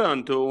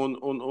Durantu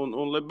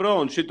un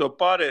Lebronu šito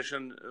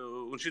pāriešanu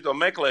un šito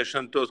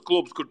meklēšanu tos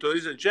klubus, kur to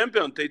izved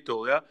čempionu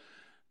titulu, ja?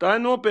 Tā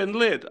ir nopietna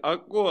lieta.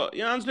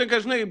 Jānis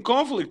vienkārši negrib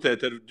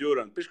konfliktēt ar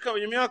Durantu. Pēc kā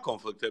viņam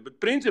jākonfliktē, bet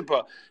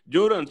principā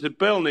Durants ir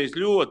pelnījis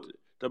ļoti,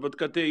 tāpat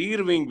kā tie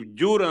Irvingu,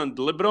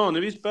 Durantu,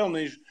 Lebroni, visi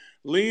pelnījuši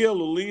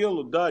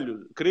lielu daļu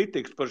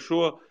kritikas par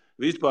šo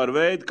vispār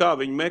veidu, kā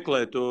viņi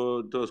meklē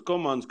tos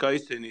komandas, kā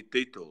izcīnīt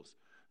titulus.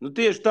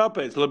 Tieši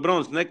tāpēc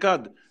Lebrons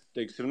nekad,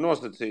 teiksim,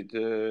 nosacīt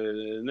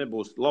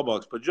nebūs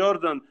labāks par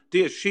Jordanu,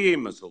 tieši šī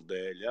iemesla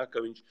dēļ, ja,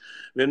 ka viņš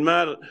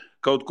vienmēr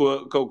kaut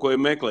ko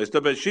ir meklējis.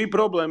 Tāpēc šī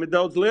problēma ir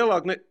daudz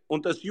lielāka, un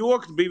tas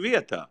joks bija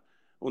vietā.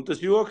 Un tas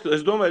joks,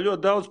 es domāju,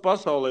 ļoti daudz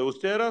pasaulē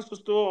uzķērās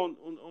uz to,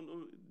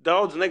 un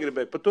daudz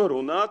negribēja par to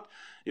runāt,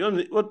 jo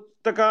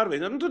tā kā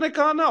Arvīd, tur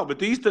nekā nav,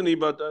 bet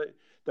īstenībā tā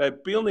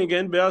ir pilnīgi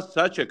NBA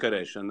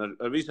sačakarēšana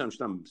ar visām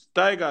šitām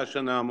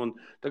staigāšanām, un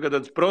tagad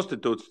tāds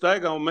prostitūts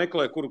staigā un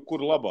meklē, kur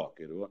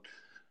labāk ir.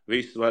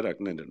 Viss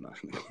vairāk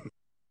nedarināšu.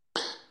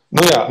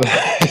 Jā,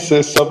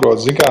 es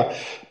saprotu. Zin kā,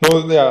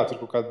 jā, tur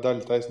kaut kāda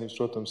daļa taisnības,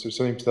 protams, ir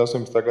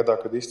 17. gadā,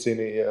 kad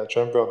izcīnīja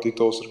čempionu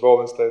titulus ar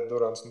Golden State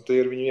Durants.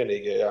 Tie ir viņi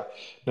vienīgie, jā.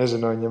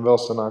 Nezinu, viņiem vēl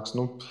sanāks.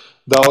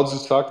 Daudzi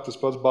saka,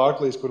 tas pats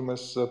Barklīs, kur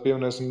mēs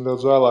pieminēsim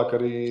daudz vēlāk,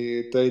 arī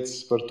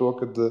teicis par to,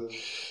 kad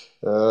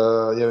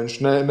Ja viņš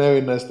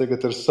nevinēs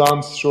tagad ar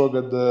Sans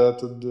šogad,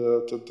 tad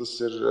tas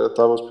ir,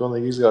 tā būs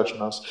pilnīgi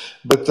izgāšanās.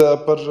 Bet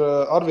par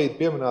Arvīdu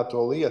pieminēto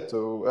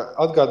lietu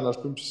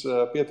atgādināšu pirms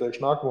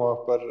pieteikšu nākamo,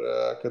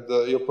 kad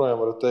joprojām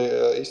varat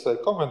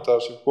izteikt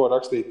komentārus, ko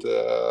rakstīt,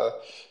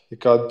 ja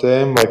kāda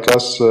tēma vai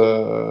kas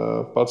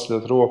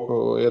paceļot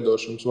roku,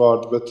 iedošu jums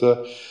vārdu. Bet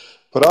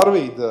par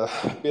Arvīdu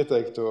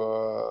pieteikto,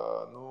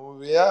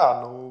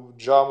 Ja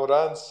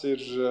Morants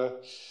ir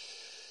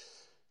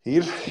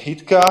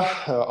it kā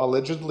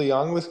allegedly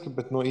angliski,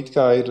 bet it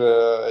kā ir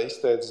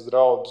izteicis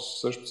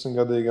draudus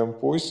 16-gadīgam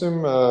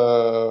puisim.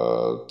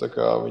 Tā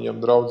kā viņam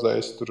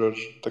draudzējas tur ar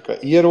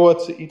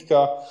ieroci it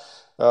kā.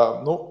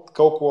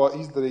 Kaut ko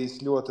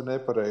izdarījis ļoti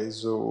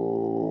nepareizu.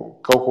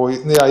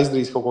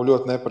 Izdarījis kaut ko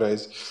ļoti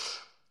nepareizu.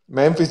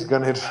 Memphis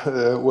gan ir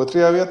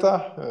otrajā vietā,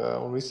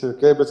 un viss ir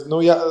ok,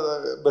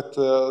 bet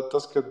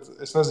tas, ka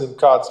es nezinu,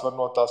 kādas var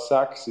no tā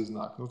sekas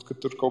iznākt. Ka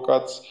tur kaut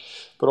kādas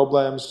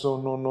problēmas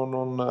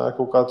un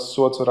kaut kāds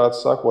sots varētu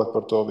sakot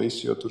par to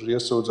visu, jo tur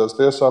iesūdzās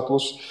tiesā.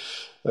 Plus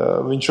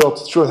viņš vēl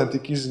šodien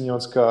tika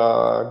izziņots kā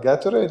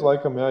Gatorade,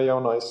 laikam,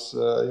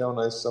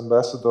 jaunais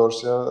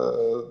ambasadors,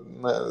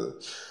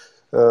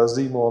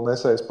 zīmola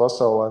nesējis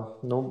pasaulē.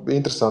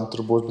 Interesanti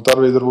tur būs, bet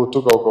arī varbūt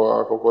tu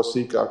kaut ko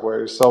sīkāk vai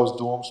ir savas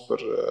domas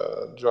par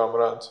Ja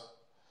Morantu.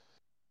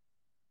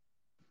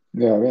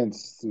 Jā,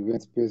 viens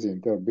piezīme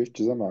tev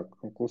bišķi zemāk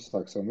un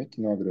klusāk savu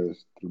miķi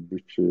nogriezt, tur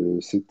bišķi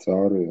sit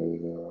cauri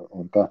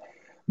un tā.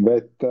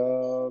 Bet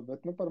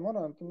par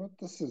Morantu,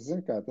 tas ir,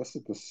 tas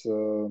ir tas,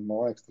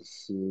 man liekas, tas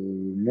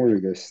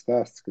mūžīgais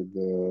stāsts, kad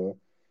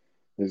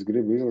es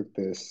gribu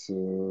izlikties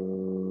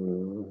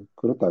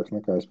krutāks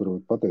nekā es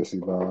varbūt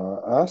patiesībā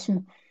esmu.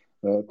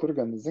 Tur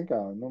gan,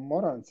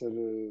 Morants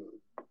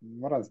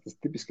tas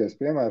tipiskais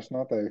piemērs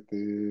noteikti,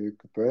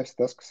 ka tu esi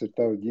tas, kas ir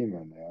tava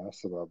ģimene,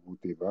 savā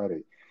būtībā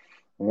arī.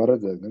 Un var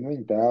redzēt, gan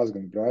viņa tēvs,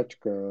 gan brači,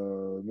 ka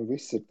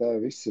viss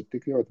ir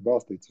tik ļoti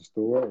balstīts uz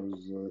to,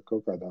 uz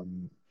kaut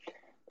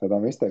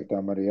kādām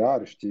izteiktām arī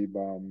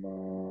āršķībām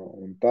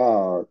un tā,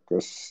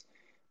 kas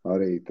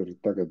arī tur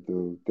tagad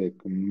tiek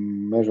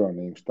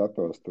mežonīgi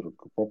štatos tur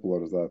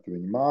popularizēta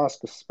viņa māsa,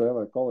 kas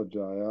spēlē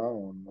koledžā,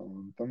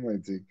 un tam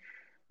līdzīgi.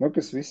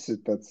 Kas viss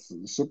ir tāds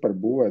super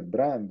būvēt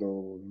brendu,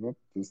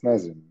 es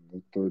nezinu,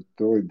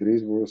 tūlīt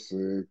drīz būs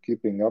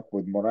Keeping Up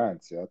with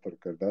Morants, tur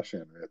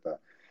Kardashian vietā.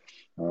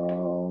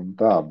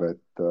 Tā,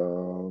 bet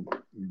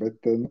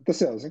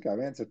tas jau,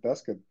 viens ir tas,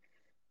 ka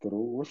tur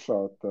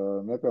uzšaut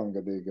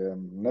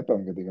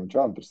nepilngadīgam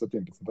čālam, tur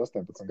 17,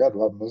 18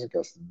 gadu, labi,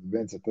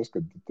 viens ir tas,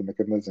 ka tu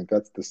nekad nezini,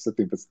 kāds tas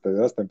 17,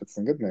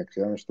 18 gadnieks,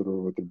 viņš tur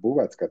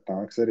būvēts kā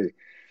tanks arī.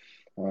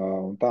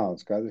 Un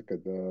skaidrs, ka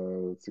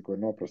cik var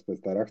noprast pēc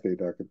tā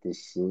rakstītā, ka tas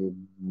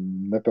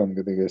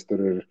nepilngadīgais tur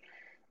ir,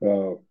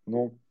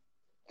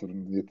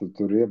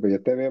 ja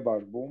tev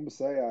iebāž bumbu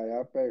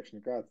sejā,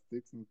 pēkšņi kāds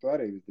cits, tu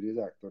arī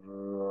visdrīzāk tur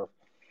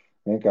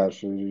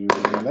vienkārši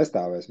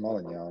nestāvēs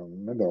maliņā un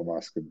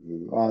nedomās, ka,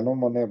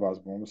 man iebāž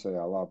bumbu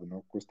sejā, labi,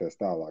 kusties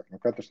tālāk.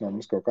 Katrs no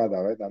mums kaut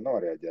kādā veidā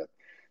norēģēt.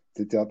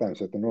 Cits jautājums,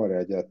 vai tu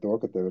norēģēt to,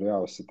 ka tev ir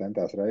jāuzsit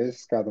entās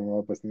reizes, kādam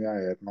vēl pēc tam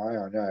jāiet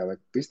mājā un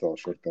jāieliek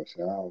pistoles šurtos,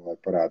 lai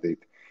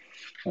parādītu,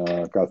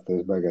 kāds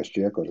tev beigās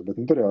šķiekurs. Bet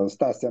tur jau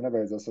stāsts jau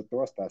nebeidzās ar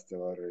to, stāsts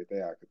jau arī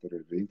tajā, ka tur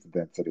ir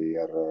incidents arī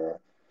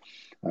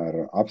ar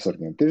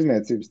apsargiem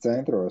tirzniecības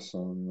centros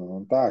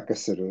un tā,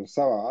 kas ir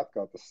savā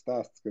atkal tas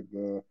stāsts,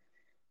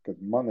 kad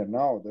man ir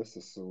nauda, es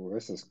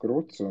esmu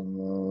kruts un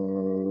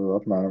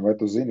apmēram, vai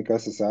tu zini,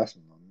 kas es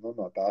esmu,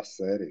 no tās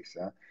sērijas,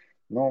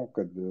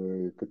 kad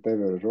tev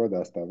ir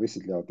rodās tā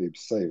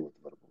visatļautības sajūta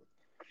varbūt,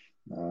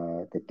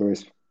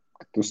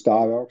 ka tu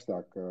stāvi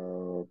augstāk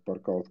par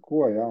kaut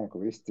ko, un ka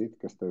visi citi,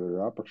 kas tev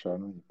ir apakšā,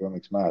 ir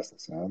pilnīgs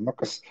mēslis,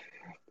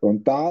 un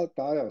tā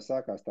jau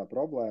sākās tā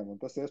problēma, un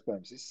tas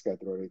iespējams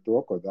izskaidro arī to,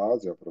 ko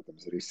daudz jau,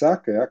 protams, arī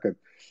saka, kad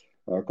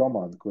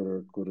komanda,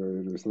 kur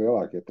ir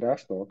vislielākie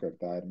trash talkeri,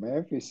 tā ir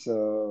Memphis,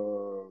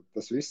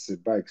 tas viss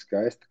ir baigi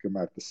skaisti,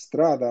 kamēr tas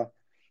strādā,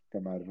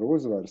 kamēr ir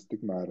uzvaras,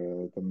 tikmēr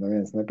tam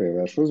neviens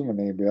nepievērš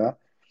uzmanību,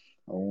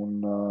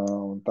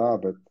 un tā,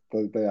 bet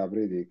tajā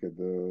brīdī, kad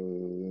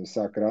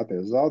sāk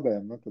krāties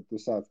zaudējumi, tad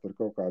tu sāc par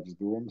kaut kādas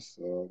domas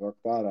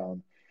vakt ārā, un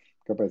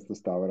kāpēc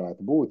tas tā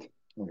varētu būt,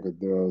 un kad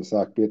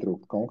sāk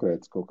pietrūkt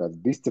konkrētas kaut kādas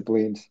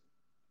disciplīnas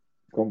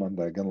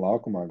komandai gan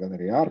laukumā, gan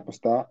arī ārpus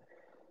tā,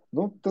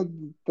 tad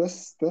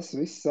tas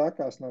viss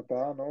sākās no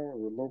tā,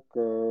 lūk,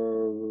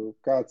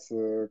 kāds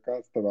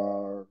tavā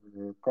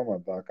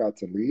komandā,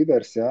 kāds ir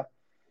līderis,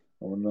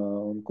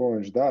 un ko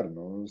viņš dara.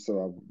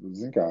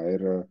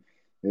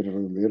 Ir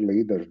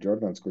līderis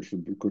Jordans, kurš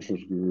ir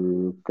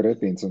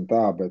kretīns un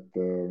tā, bet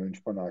viņš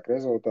panāk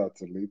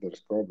rezultāts. Ir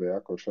līderis Kobe,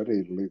 kurš arī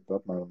ir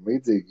apmēram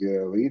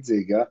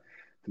līdzīgi.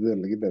 Tad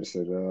ir līderis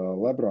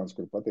Lebrons,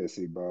 kur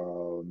patiesībā,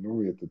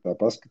 ja tu tā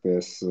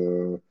paskaties,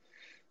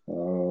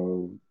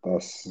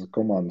 tās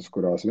komandas,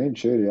 kurās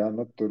viņš ir,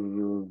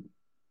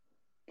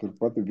 tur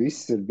pat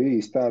viss ir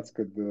bijis tāds,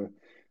 kad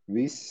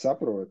visi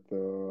saprot,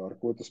 ar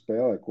ko tu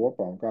spēlē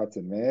kopā un kāds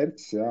ir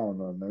mērķis,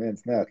 un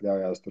neviens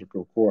neatļaujās tur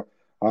kaut ko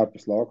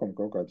ārpus laukuma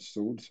kaut kādus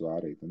sūdus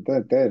vārīt. Un te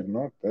ir,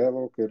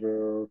 lūk, ir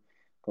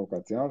kaut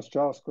kāds jauns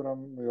čāls, kuram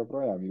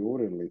joprojām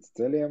jūra ir līdz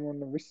ceļiem un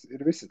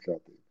ir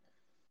visatļautīgi.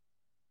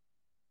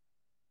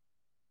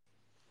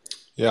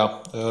 Jā,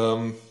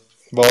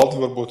 Valdi,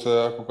 varbūt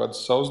kaut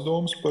kādas savas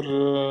domas par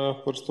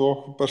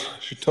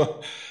šito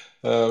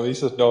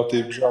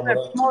visatļautību.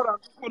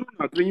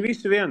 Viņi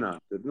visi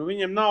vienādi.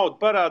 Viņiem nauda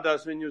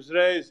parādās, viņi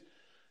uzreiz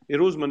ir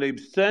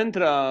uzmanības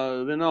centrā,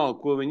 vienalga,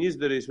 ko viņi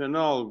izdarīs,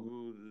 vienalga.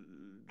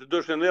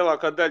 Droši vien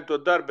lielākā daļa to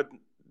dara, bet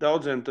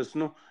daudziem tas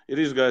ir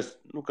izgājis,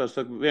 kā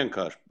saka,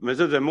 vienkārši.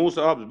 Mēs redzējām mūsu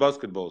abas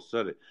basketbols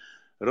arī.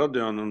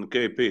 Rodion un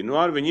KP.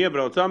 Ar viņi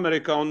iebrauc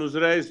Amerikā un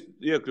uzreiz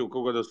iekļuva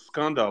kaut kādos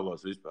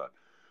skandālos vispār.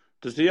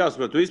 Tas ir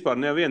jāsaprot, vispār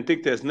nevienu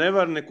tikties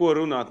nevar, neko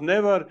runāt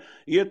nevar,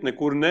 iet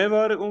nekur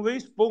nevar un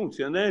viss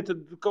punkts. Ja nē,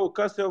 tad kaut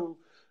kas jau,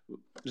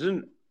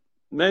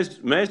 mēs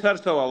ar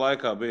savā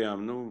laikā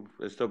bijām,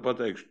 es tev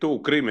pateikšu,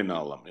 tuvu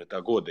kriminālam, ja tā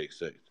godīgi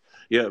teikt.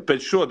 Ja,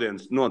 pēc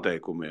šodienas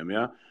noteikumiem,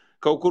 ja.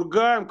 Kaut kur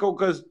gājām, kaut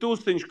kas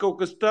tustiņš, kaut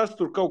kas tas,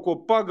 tur kaut ko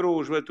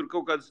pagrūž, vai tur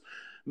kaut kāds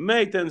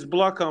meitenes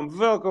blakām,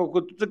 vēl kaut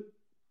ko.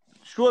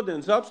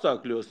 Šodienas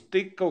apstākļos,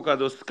 tik kaut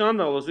kādos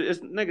skandālos,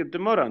 es negribu te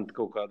moranti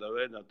kaut kādā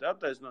veidā te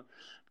attaisnot,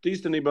 bet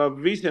īstenībā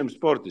visiem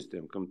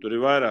sportistiem, kam tur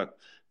ir vairāk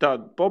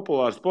tādu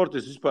populāru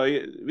sportistu,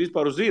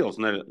 vispār uz ielas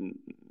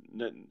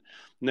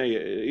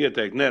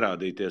ieteikt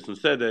nerādīties un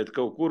sēdēt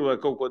kaut kur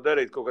vai kaut ko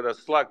darīt, kaut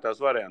kādās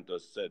slēgtās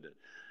variantos sēdēt.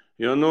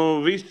 Jo,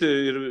 visi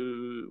ir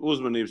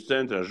uzmanības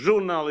centrā.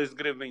 Žurnālisti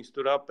grib viņus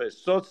tur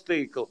apēst,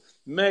 sociātīkli,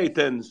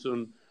 meitenes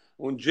un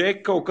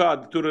džeki kaut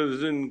kādi tur,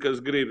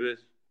 kas grib.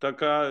 Tā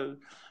kā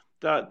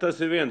tas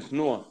ir viens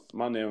no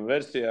maniem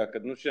versijā,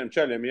 kad šiem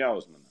čaļiem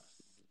jāuzmanās.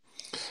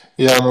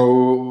 Jā,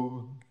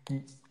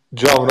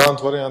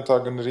 Džauranta variantā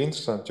gan ir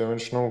interesanti, jo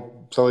viņš,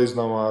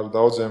 salīdzinājumā ar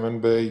daudziem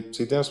NBA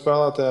citiem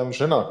spēlētājiem, viņš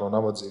nenāk no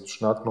nabadzības,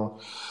 viņš nāk no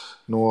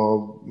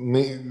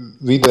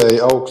vidēji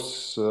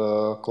augstas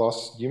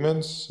klases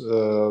ģimenes,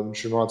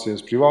 viņš ir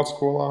mācījies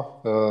privātskolā,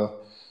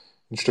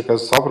 viņš tā kā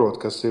saprot,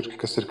 kas ir,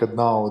 kad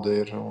nauda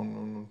ir,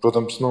 un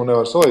protams,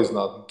 nevar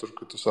salīdzināt, tur,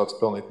 kad tu sāc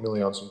pelnīt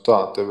miljonus un tā,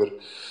 tev ir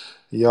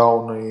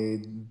jauni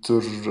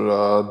tur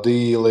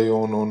dīli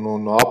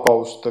un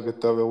apausu tagad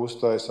tev jau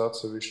uzstājas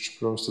atsevišķi.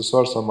 Protams, tas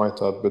var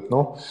samaitāt, bet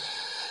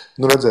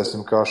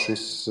redzēsim, kā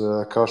šis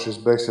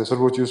beigsies.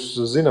 Varbūt jūs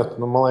zinat,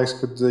 man liekas,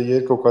 ka, ja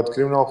ir kaut kāda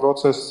krimināla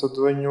procesa,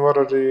 tad viņi var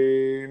arī,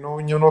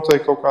 viņam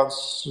noteikti kaut kāds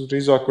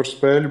drīzāk var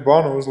spēļu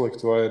banu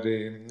uzlikt vai arī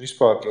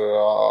vispār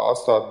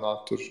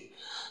atstādināt tur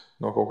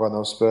no kaut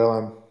kādām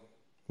spēlēm.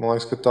 Man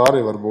liekas, ka tā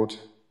arī var būt.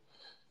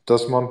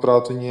 Tas,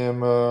 manuprāt,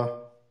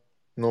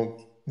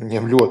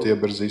 viņiem ļoti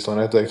ieberzīs, lai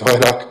neteiktu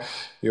vairāk,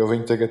 jo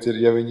viņi tagad ir,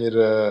 ja viņi ir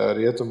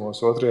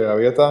rietumos 2.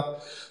 vietā,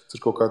 tur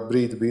kaut kādu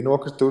brīdi bija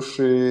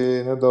nokrituši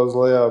nedaudz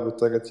lejā, bet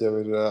tagad jau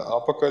ir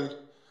apakaļ.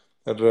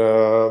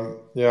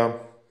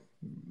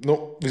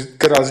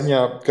 Karā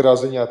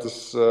ziņā tas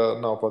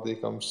nav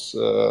patīkams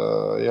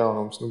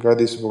jaunums.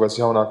 Gaidīsim kaut kādas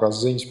jaunākās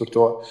ziņas par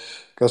to,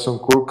 kas un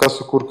kur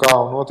kā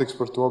un notiks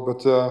par to,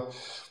 bet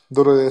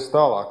durēties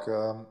tālāk.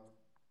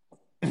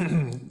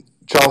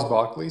 Čārls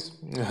Barklijs,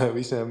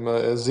 visiem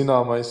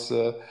zināmais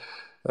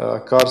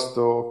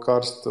karstu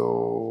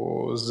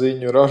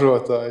ziņu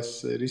ražotājs,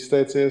 ir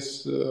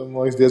izteicies,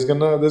 man liekas,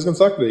 diezgan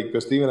sakrīgi.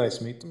 Pēc Stephenai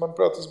Smita,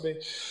 manuprāt, tas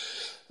bija.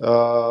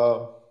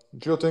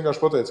 Viņš ļoti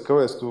vienkārši pateica,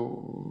 kāpēc tu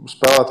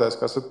spēlētājs,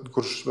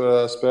 kurš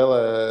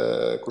spēlē,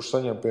 kurš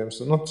saņem,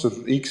 piemēram,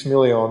 X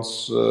miljonus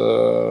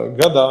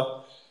gadā,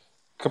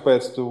 kā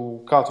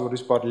tu vari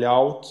vispār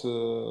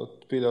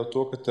pieļaut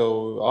to, ka tev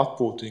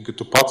atpūtiņi, ka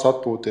tu pats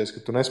atpūties, ka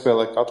tu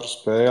nespēlē katru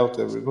spēli,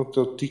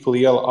 tev tik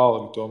liela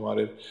alga tomēr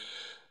ir.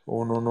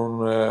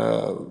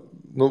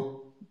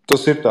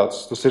 Tas ir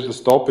tas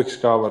topiks,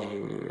 kā var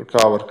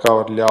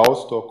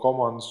ļaut to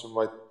komandas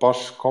vai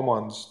pašas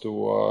komandas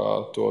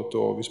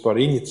to vispār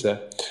inicē.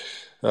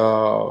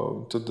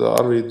 Tad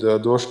Arvīd,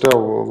 došu tev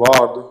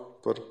vārdu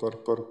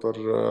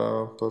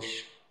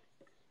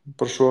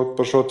par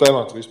šo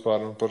tēmatu vispār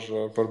un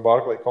par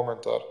Barklija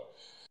komentāru.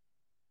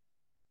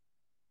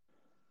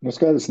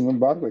 Skaidrs,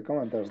 Barklija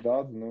komentārs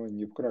daudz,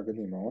 viņi jebkurā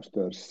gadījumā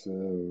uztvers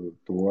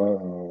to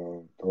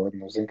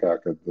zin kā,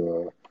 kad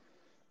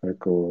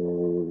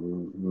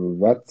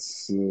vecs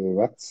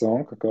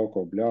sonka kaut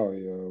ko bļauj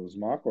uz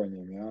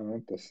mākoņiem, jā,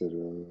 tas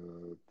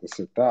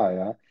ir tā,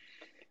 jā.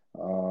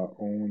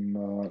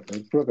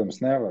 Protams,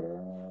 nevar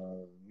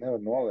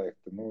noliegt,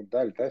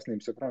 daļa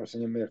taisnības, ja, protams,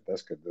 viņam ir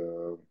tas,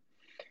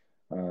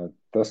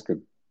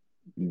 kad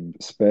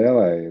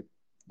spēlēja,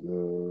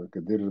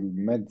 kad ir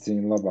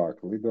medicīna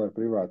labāka, lido ar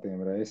privātiem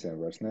reisiem,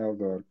 vairs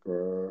nelido ar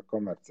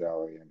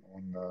komerciālajiem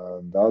un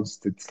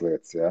daudz citas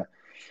lietas, jā.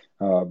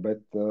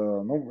 Bet,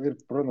 ir,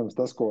 protams,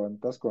 tas, ko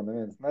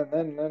neviens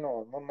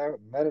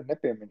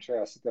nepiemin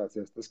šajā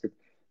situācijā, tas, ka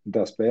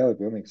tā spēle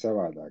ir pilnīgi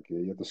savādāk.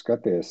 Ja tu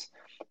skaties,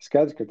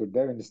 skaidrs, ka tur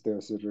 90.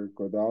 ir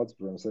ko daudz,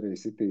 protams, arī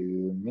City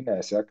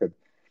minēs, ja, kad,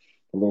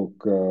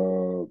 lūk,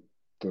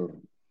 tur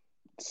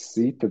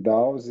sita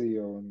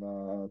daudzīja un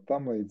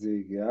tam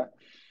līdzīgi, ja,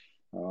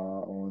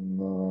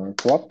 un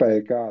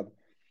klapēja kādu.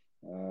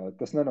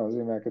 Tas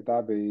nenozīmē, ka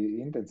tā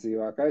bija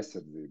intensīvāka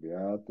aizsardzība.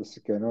 Jā. Tas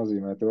tikai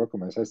nozīmē to, ka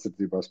mēs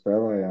aizsardzībā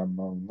spēlējām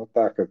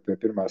tā, ka pie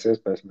pirmās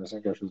iespējas mēs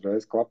vienkārši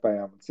uzreiz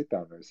klapējām un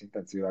citām nevis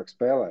intensīvāk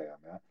spēlējām.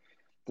 Jā.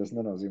 Tas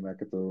nenozīmē,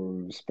 ka tu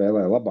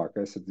spēlē labāk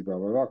aizsardzībā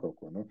vai vēl kaut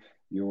ko.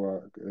 Jo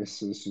es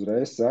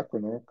uzreiz saku,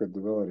 kad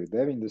vēl arī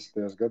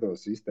 90.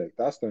 gados, izteikti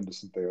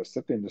 80.,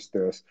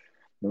 70.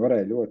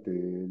 Varēja ļoti,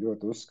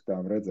 ļoti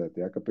uzskatām redzēt,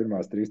 ja, ka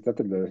pirmās 3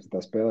 ceturtdaļas tā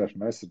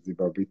spēlēšana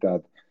aizsardzībā bija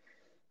tāda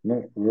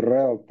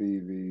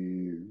relatīvi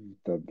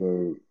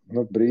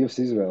brīvs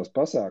izvēles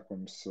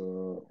pasākums,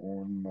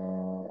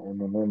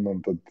 un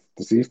tad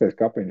tas īstais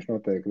kapiņš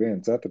notiek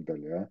 1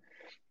 ceturtdaļa. Ja?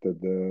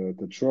 Tad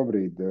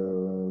šobrīd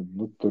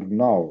tur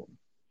nav,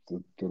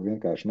 tur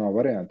vienkārši nav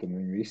variantu, un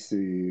viņi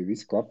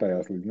visi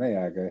klapējās līdz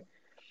nejēgai.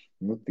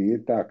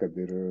 Tīri tā, kad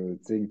ir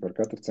cīņa par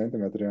katru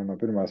centimetru jau no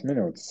pirmās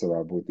minūtes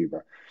savā būtībā.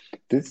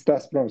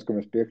 Tas, protams, ka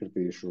mēs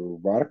piekritīšu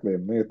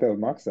Barkliem, ja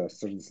tev maksās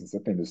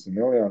 60-70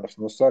 miljonus,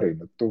 sorry,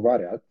 tu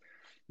vari, ja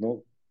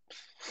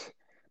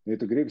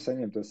tu gribi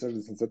saņemt tos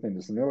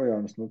 60-70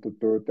 miljonus, tad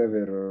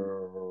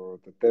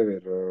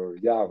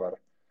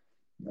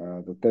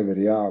tev ir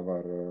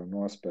jāvar,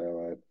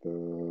 nospēlēt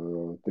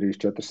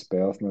 3-4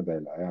 spēles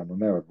nedēļā. Jā,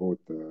 nevar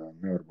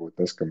būt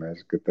tas, ka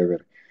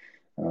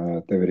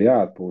tev ir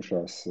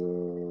jāatpūšās,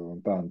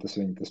 un tā, un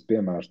tas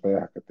piemērs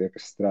tajā, ka tie,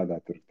 kas strādā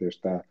tur tieši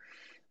tā,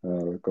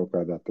 kaut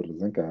kādā tur,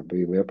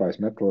 bija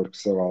Liepājas metalurgs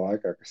savā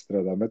laikā, kas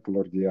strādā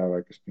metalurģijā,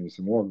 vai kas,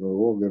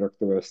 piemēram,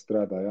 ogļraktuvēs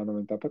strādā, jā,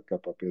 viņi tāpat kā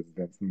pa 5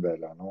 dienas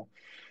nedēļā,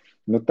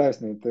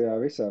 taisnība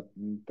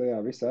tajā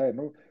visā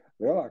ir,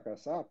 lielākā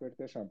sāpe ir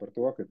tiešām par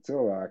to, ka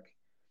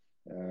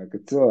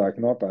cilvēki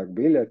nopērk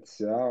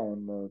biļetes, jā,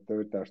 un tev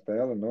ir tā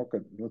štēle,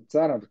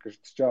 cerams, ka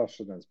šis čāls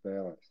šodien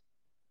spēlēs.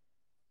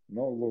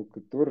 Lūk,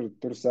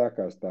 tur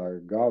sākās tā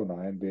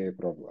galvenā NBA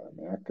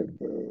problēma, ja, kad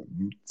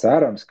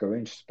cerams, ka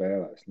viņš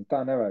spēlēs.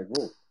 Tā nevajag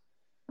būt.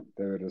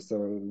 Tev ir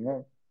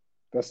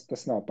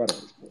tas nav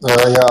pareizi.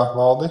 Jā,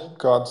 Valdi,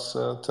 kādas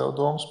tev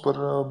domas par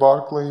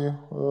Barkliju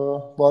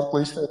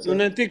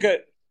izteicienu?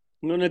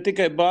 Ne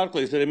tikai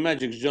Barklijs, arī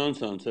Magics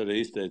Johnsons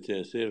arī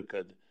izteicies, ir,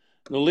 kad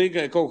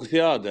līgai kaut kas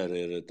jādara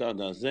ir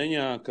tādā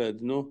ziņā, kad,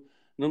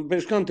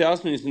 pēc kam tie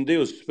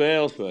 82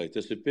 spēles vajag,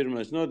 tas ir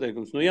pirmais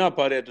noteikums,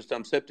 jāpāriet uz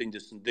tām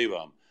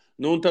 72.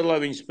 Un tad, lai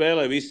viņi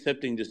spēlē visi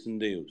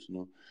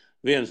 72.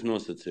 Viens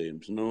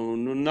nosacījums.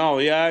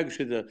 Nav jēga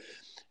šitā.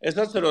 Es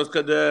atceros,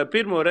 kad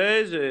pirmo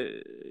reizi,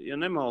 ja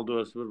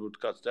nemaldos, varbūt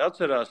kāds te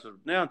atcerās,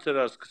 varbūt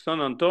neatcerās, ka San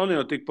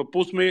Antonio tik pa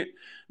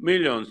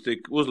 $500,000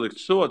 tika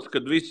uzlikts sods,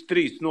 kad visi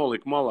 3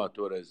 nolika malā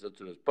toreiz.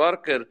 Atceros,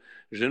 Parker,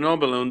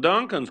 Ginobili un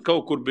Duncans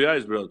kaut kur bija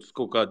aizbraucis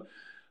kaut kādu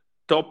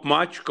top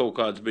maču, kaut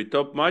kāds bija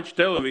top maču,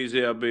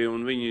 televīzijā bija,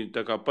 un viņi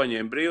tā kā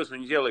paņēma brīvus,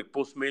 viņi ielika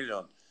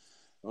 $500,000.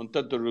 Un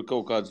tad tur bija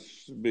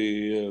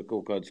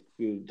kaut kāds,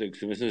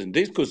 teiksim,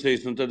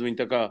 diskusijas, un tad viņi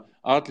tā kā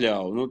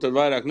atļauja, tad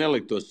vairāk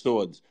nelikt tos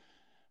sodus.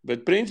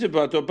 Bet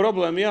principā to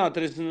problēmu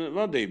jāatrisina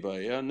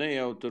vadībai, ja? Ne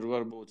jau tur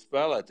varbūt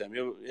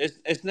spēlētājiem.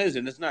 Es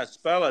nezinu, es neesmu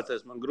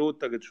spēlētājs, man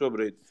grūti tagad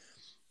šobrīd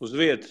uz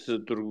vietas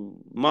tur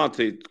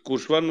mācīt,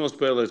 kurš var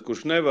nospēlēt,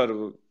 kurš nevar,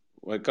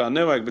 vai kā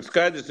nevajag. Bet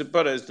skaidrs ir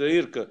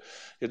pareizi, ka,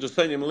 ja tu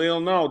saņem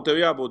lielu naudu, tev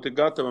jābūt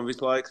gatavam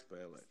visu laiku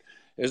spēlēt.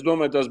 Es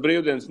domāju, tās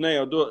brīvdienas ne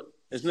jau dod.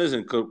 Es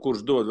nezinu,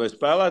 kurš dod, vai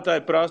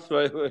spēlētāji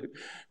prasa,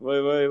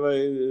 vai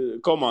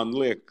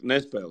komanda liek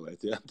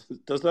nespēlēt. Ja?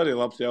 Tas arī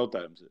labs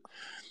jautājums.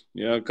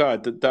 Ja, kā,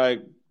 tā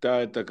ir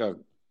tā kā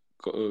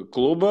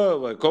kluba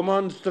vai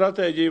komandas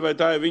stratēģija, vai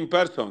tā ir viņa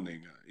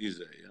personīgā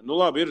izēja.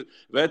 Labi, ir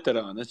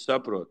veterāni, es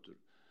saprotu.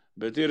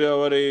 Bet ir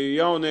jau arī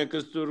jaunie,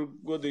 kas tur,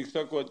 godīgi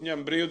sakot,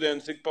 ņem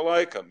brīvdienas ik pa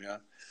laikam.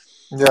 Ja?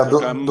 Jā,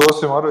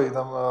 dosim arī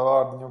tam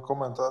vārdu, viņam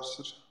komentārs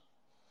ir.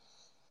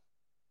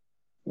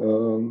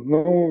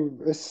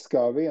 Es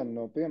kā vienu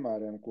no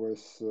piemēriem, ko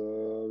es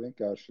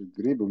vienkārši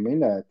gribu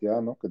minēt, ja,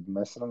 kad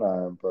mēs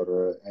runājam par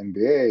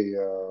NBA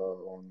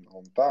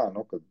un tā,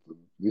 kad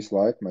visu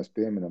laiku mēs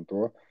pieminam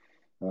to,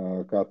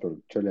 kā tur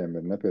ceļiem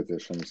ir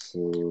nepieciešams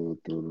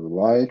tur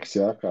laiks,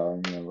 ja,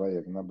 kā viņiem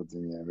vajag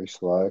nabadzīņiem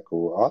visu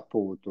laiku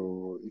atpūtu,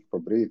 ik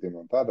pa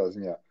brīdim un tādā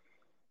ziņā.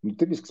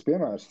 Tipisks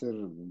piemērs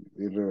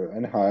ir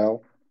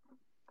NHL.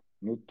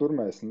 Tur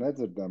mēs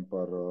nedzirdam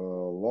par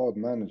load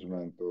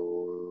managementu,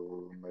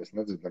 mēs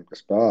nedzirdam, ka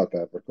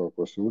spēlētāji par kaut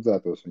ko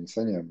sūdzētos, viņi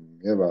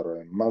saņem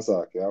ievērojami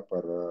mazāk, jā,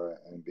 par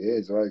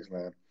NBA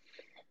zvaigznēm.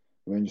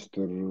 Viņus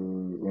tur,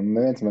 un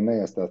neviens man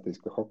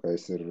neiestāstīs, ka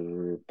hokejs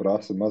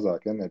prasa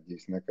mazāk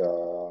enerģijas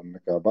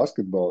nekā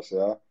basketbols,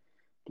 jā,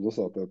 plus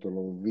vēl tev tur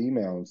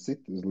līmē un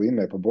citas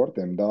līmē pa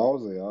bortiem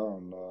daudz, jā,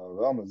 un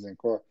vēl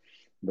nezinu ko,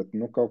 bet,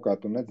 kaut kā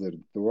tu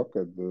nedzirdi to,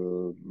 kad,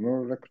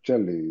 reku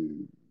čeļi,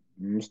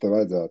 mums te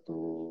vajadzētu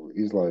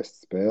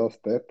izlaist spēles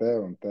te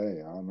un te,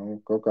 jā.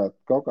 Kaut kā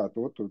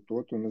to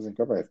nezinu,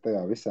 kāpēc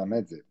tajā visā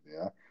nedzirdi,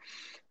 jā.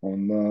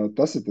 Un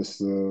tas ir tas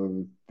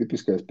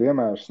tipiskais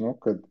piemērs,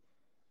 kad,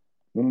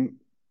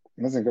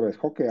 nezinu, kāpēc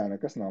hokejā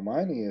nekas nav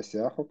mainījies,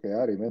 jā. Hokejā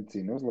arī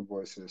medicīna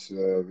uzlabojusies,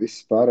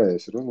 viss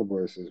pārējais ir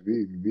uzlabojusies,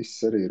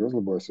 viss arī ir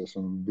uzlabojusies,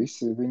 un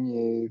visi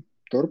viņi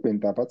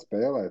turpina tāpat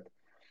spēlēt.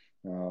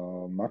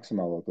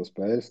 maksimālo to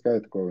spēļu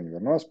skaitu, ko viņi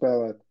var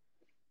nospēlēt.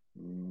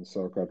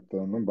 Savukārt,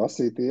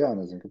 basītī,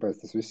 nezinu, kāpēc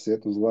tas viss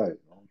iet uz leju.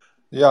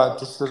 Jā,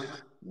 tas ir.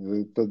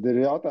 Tad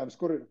ir jautājums,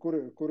 kur ir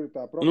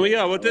tā problēma? Nu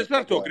jā, es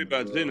ar to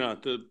gribētu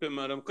zināt.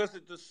 Piemēram, kas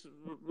ir tas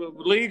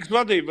līgas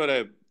vadība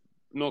varēja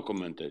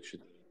nokomentēt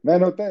šit? Nē,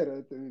 te ir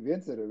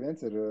viens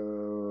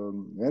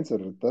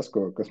ir tas,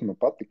 kas man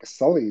patika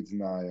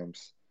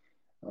salīdzinājums.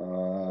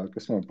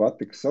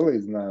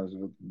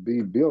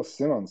 Bija Bills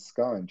Simons,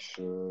 kā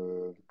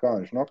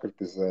viņš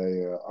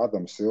nokritizēja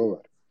Adamu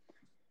Silveru.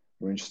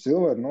 Viņš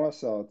Silveru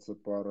nosauca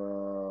par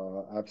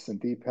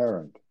absentee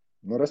parent.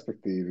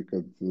 Respektīvi,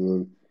 kad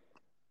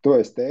to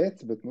es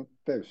teicu, bet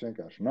tevis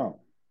vienkārši nav.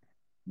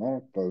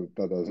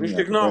 Tādā ziņā, viņš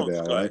tik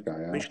naudas skaita.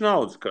 Viņš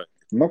naudas skaita.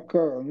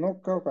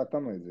 Kaut kā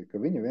tam līdzīgi, ka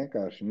viņa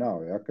vienkārši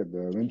nav, ja, kad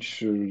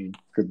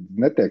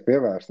netiek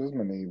pievērsta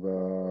uzmanība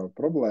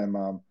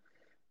problēmām,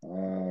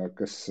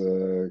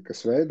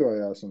 kas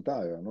veidojās un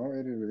tā, jo,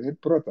 ir,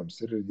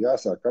 protams, ir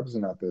jāsāk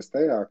apzināties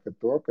tajā, ka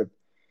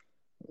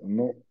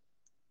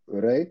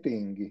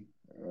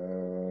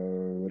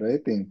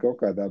reitingi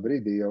kaut kādā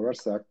brīdī jau var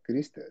sākt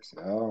kristies,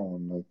 ja,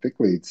 un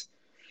tiklīdz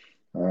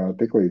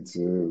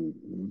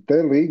te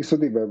līgas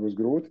sudībai būs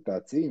grūti tā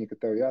cīņa, ka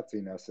tev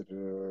jācīnās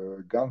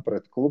gan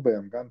pret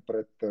klubiem, gan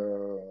pret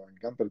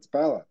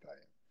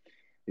spēlētājiem.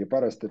 Ja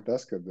parasti ir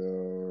tas, kad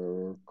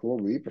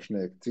klubu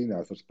īpašnieki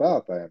cīnās ar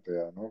spēlētājiem,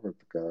 tajā,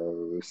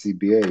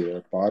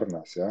 CBA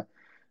pārunās, ja,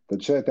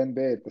 tad šeit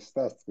NBA ir tas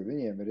stāsts, ka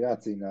viņiem ir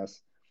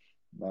jācīnās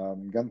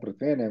gan pret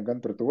vieniem,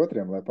 gan pret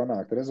otriem, lai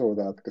panāktu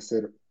rezultātu, kas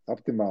ir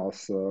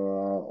optimāls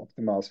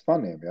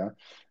faniem. Ja?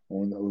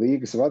 Un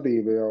līgas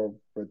vadība jau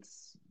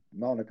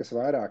nav nekas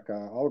vairāk kā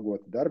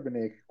algoti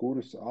darbinieki,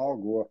 kurus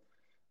algo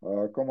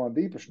komandu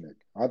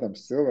īpašnieki.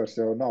 Adams Silvers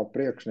jau nav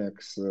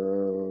priekšnieks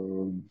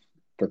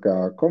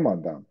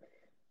komandām.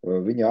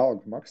 Viņa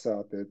algu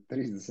maksā tie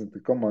 30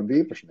 komandu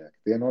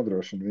īpašnieki. Tie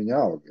nodrošina viņa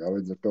algu. Ja?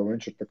 Līdz ar to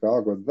viņš ir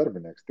algots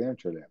darbinieks tiem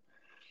čeļiem.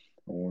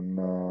 Un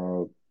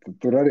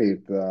tur arī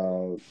ir tā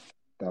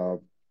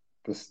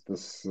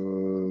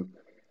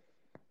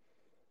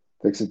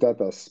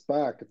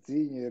spēka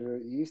cīņa ir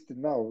īsti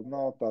nav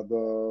tāda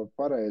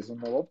pareiza un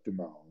nav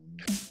optimāla.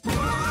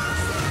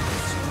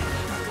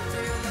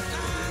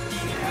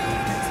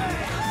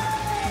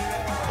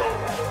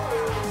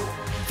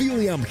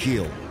 William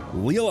Hill,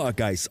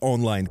 lielākais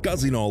online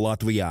kazino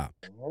Latvijā.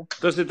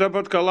 Tas ir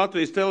tāpat, kā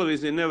Latvijas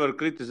televīzija nevar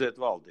kritizēt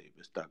valdību,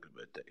 es tā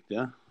gribētu teikt,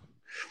 ja?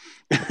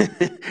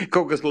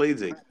 Kaut kas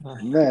līdzīgs.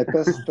 Nē,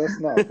 tas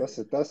nav.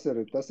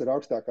 Tas ir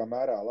augstākā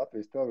mērā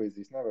Latvijas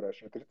televīzijas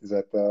nevarēšana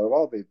kritizēt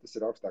valdību. Tas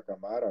ir augstākā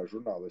mērā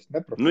žurnālistu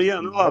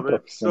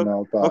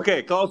neprofesionālitāte.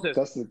 Okay, klausies.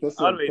 Tas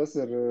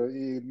ir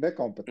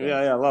nekompetents.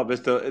 Jā, labi.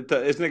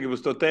 Es negribu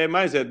uz to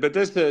tēmu aiziet, bet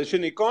es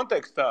šī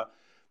kontekstā,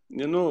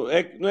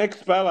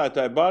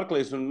 eks-spēlētāji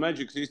Barclays un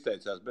Magics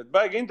izteicās, bet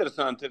baigi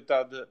interesanti ir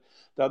tāda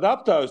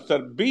aptaujas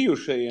starp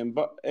bijušajiem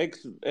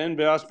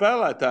ex-NBA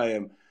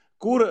spēlētājiem,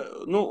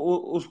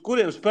 uz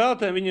kuriem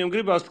spēlētājiem viņiem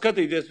gribās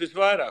skatīties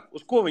visvairāk,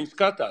 uz ko viņi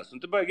skatās. Un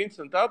te baigi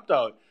interesanti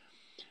aptauja,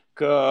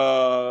 ka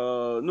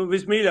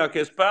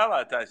vismīļākie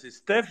spēlētājs ir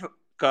Steph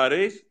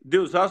Currys,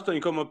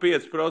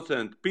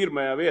 28,5%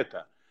 pirmajā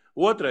vietā.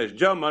 Otrais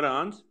Ja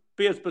Morants,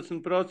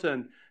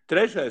 15%.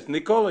 Trešais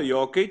Nikola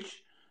Jokic,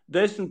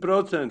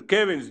 10%.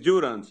 Kevins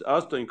Durants,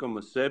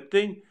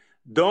 8,7%.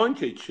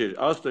 Dončić ir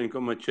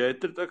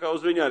 8,4%, tā kā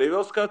uz viņu arī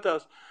vēl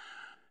skatās.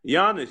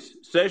 Jānis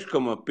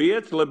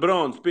 6,5,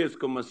 Lebrons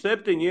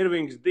 5,7,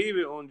 Irvings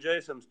 2 un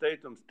Jasons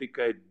Tatums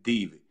tikai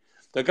 2.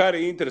 Tā kā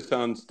arī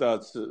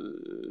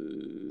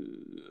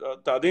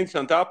tāda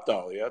interesanta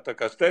aptauja. Ja? Tā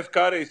kā Steph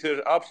Currys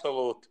ir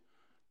absolūti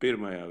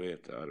pirmajā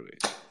vietā ar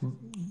vienu.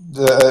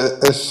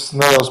 Es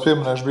nedaudz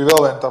pieminēšu, bija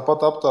vēl viena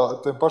tāpat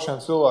aptauja, tiem pašiem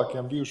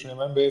cilvēkiem, bijušajiem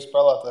NBA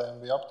spēlētājiem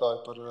bija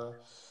aptauja par,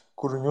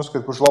 kur viņi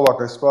uzskata, kurš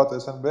labākais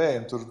spēlētājs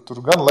NBA. Tur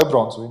gan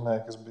Lebrons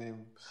vinnēja, kas bija.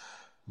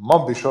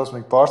 Man bija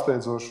šausmīgi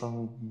pārsteidzoši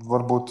un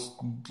varbūt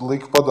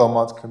lika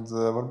padomāt, ka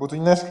varbūt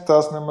viņi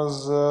neskatās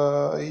nemaz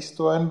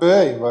īsto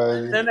NBA.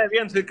 Nē,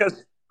 viens ir kas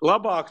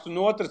labāks un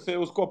otrs ir,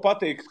 uz ko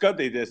patīk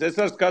skatīties. Es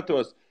arī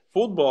skatos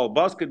futbolu,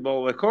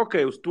 basketbolu vai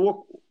hokeju uz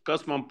to,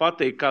 kas man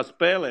patīk, kā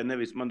spēlē,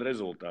 nevis man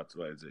rezultāts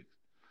vajadzīgs.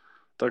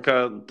 Tā kā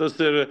tas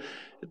ir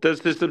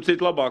starp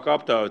citu labāk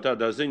aptauja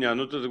tādā ziņā.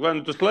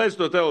 Vai tu slēdz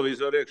to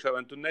televizoru iekšā,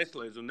 vai tu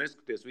neslēdz un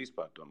neskaties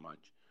vispār to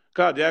maču.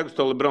 Kāda jēga uz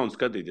to Lebronu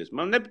skatīties?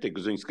 Man nepatīk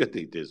uz viņu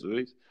skatīties.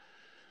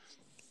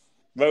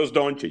 Vai uz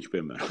Dončiću,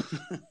 piemēram.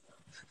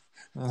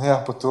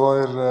 Jā, par to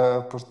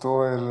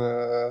ir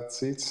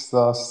cits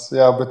stāsts.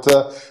 Jā, bet,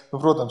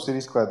 protams, ir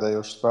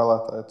izklaidējoši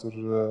spēlētāji. Tur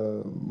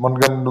man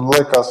gan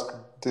liekas, ka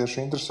tieši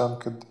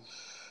interesanti, kad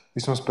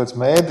vismaz pēc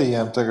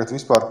mēdījiem tagad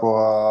vispār, ko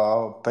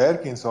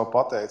Pērkins vēl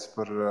pateica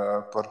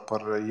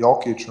par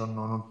Jokiču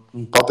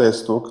un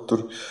pateica to,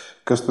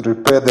 kas tur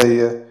ir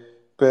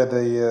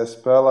pēdējie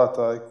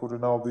spēlētāji, kuri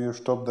nav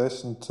bijuši top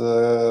 10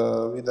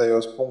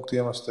 vidējos punktu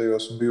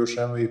iemestajos un bijuši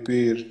MVP,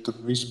 ir tur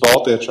visi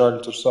baltie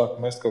čaļi, tur sāk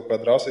mest kaut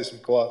kādu rasismu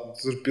klāt.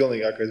 Tur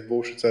pilnīgākais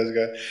būšats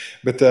aizgāja.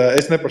 Bet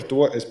es ne par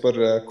to, es par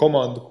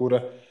komandu,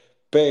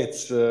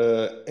 pēc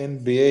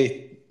NBA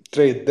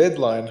trade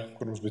deadline,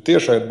 kur mums bija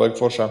tiešai baigi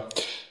foršā,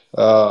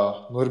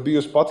 ir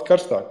bijusi pati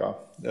karstākā.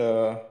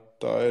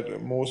 Tā ir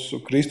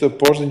mūsu Kristofa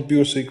Porziņa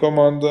bijusī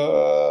komanda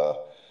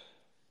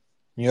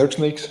New York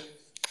Knicks.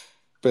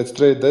 Pēc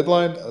trade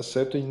deadline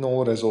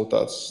 7-0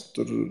 rezultāts.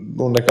 Tur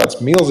nekāds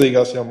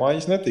milzīgās jau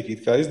maiņas netika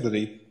it kā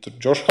izdarīt. Tur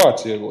Josh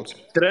Harts iegūts.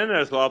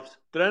 Treneris labs.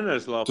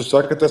 Tu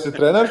saki, ka tas ir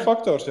treneru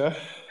faktors, jā?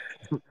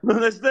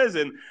 Es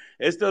nezinu.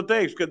 Es tev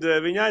teikšu, ka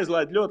viņi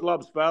aizlaid ļoti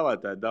labu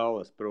spēlētāju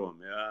Dallas prom.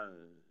 Jā.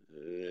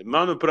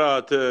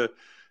 Manuprāt,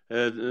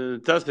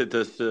 tas ir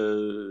tas.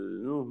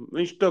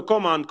 Viņš to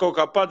komandu kaut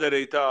kā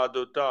padarīja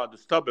tādu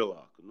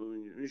stabilāku.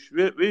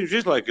 Viņš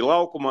visu laiku ir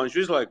laukumā,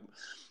 viņš visu laiku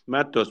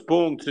met tos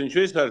punktus, viņš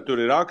visādi tur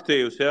ir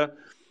aktīvs. Ja?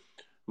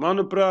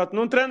 Manuprāt,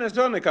 treneris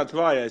vēl nekāds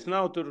vājais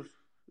nav tur,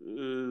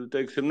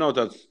 teiksim, nav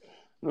tāds,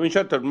 viņš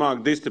arī tur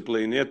māk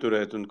disciplīnu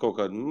ieturēt un kaut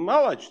kādu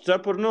malaču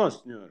cepuru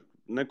nost.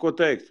 Neko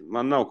teikt,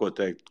 man nav ko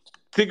teikt.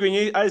 Cik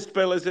viņi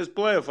aizspēlēsies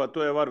play-offā,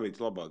 to jau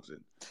Arvīts labāk zina.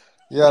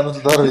 Jā,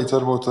 tad Arvīts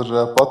varbūt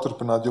var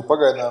paturpināt, jo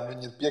pagaidām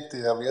viņi ir 5.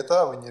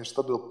 vietā, viņi ir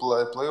stabili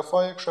play-offā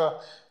iekšā.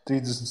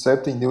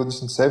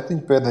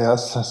 37-27,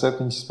 pēdējās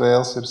 7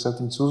 spēles ir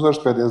 7 uzvaras,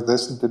 pēdējās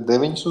 10 ir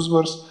 9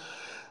 uzvaras.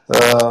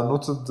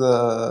 Tad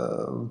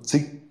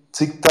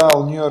cik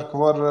tālu New York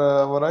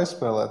var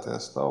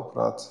aizspēlēties,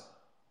 tavuprāt?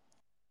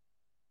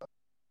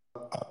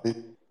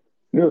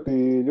 Ļoti,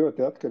 ļoti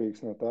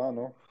atkarīgs no tā,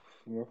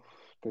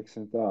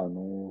 teiksim tā,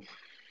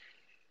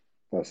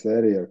 tā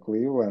sērija ar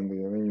Clevelandu,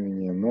 ja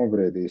viņiem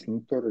nobriedīs,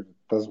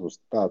 tas būs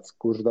tāds,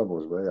 kurš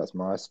dabūs beigās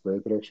mājas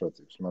spēļu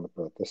priekšrocības.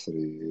 Manuprāt, tas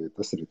arī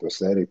to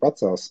sēriju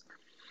pacels.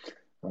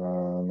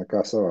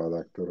 Nekā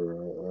savādāk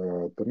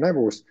tur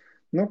nebūs.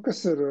 Kas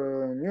ir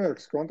New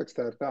Yorkas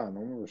kontekstā ir tā,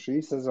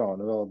 šī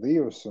sezona vēl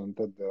 2, un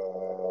tad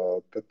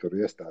tur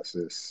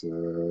iestāsies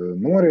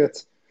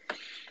noriets.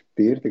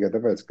 Tīri tikai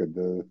tāpēc, ka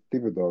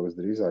Tibodovs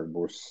drīzāk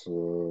būs,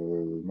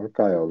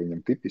 kā jau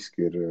viņam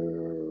tipiski ir,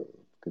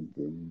 kad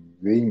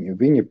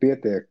viņa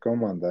pietiek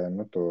komandai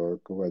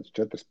to kaut kāds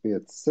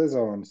 4-5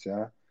 sezonas,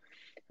 jā,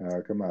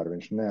 kamēr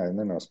viņš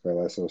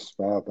nenospēlē savus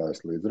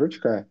spēlētājus līdz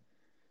ručkai,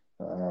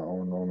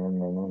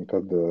 un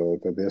tad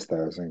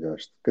iestājās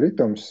vienkārši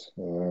kritums,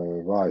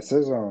 vāja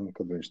sezona,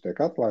 kad viņš tiek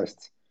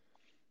atlaists,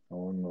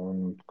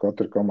 un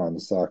katra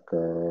komanda sāk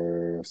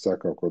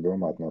kaut ko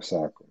domāt no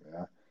sākuma,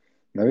 jā.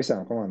 Ne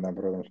visām komandām,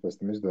 protams, pēc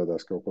tam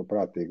izdodas kaut ko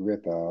prātīgi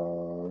vietā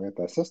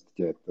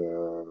sastiķēt,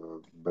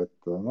 bet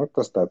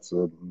tas tāds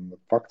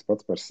fakts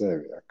pats par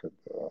sevi, jā,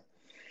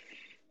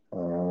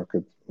 kad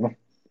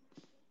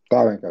tā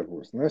vienkārši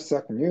būs. Es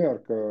saku, New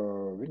York,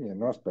 viņi ir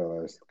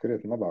nospēlējuši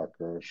krietni labāk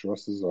šo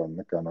sezonu,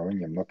 nekā no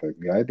viņiem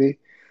noteikti gaidīja.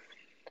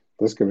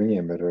 Tas, ka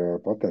viņiem ir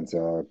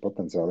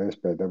potenciāli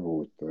iespēja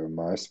dabūt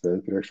mājas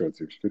spēļu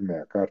priekšrocības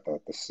pirmajā kārtā,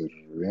 tas ir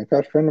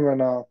vienkārši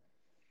fenomenāli.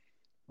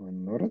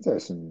 Un,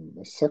 redzēsim,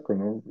 es saku,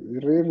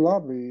 ir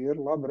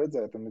labi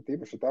redzēt, un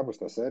tīpaši tā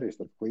būs tā sērija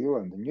starp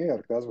Cleveland un New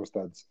York, tās būs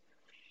tādas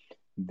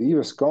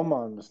 2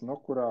 komandas, par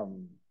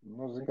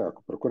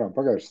kurām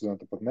pagājušajā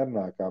sezonā pat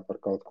nerunāja kā par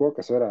kaut ko,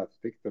 kas varētu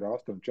tikt tur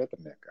austrumu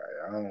četrniekā,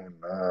 jā,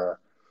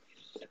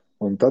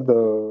 un tad,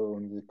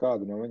 ja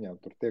kāda no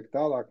viņām tur tiek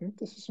tālāk,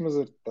 tas vismaz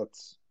ir tāds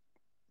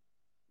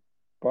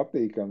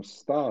patīkams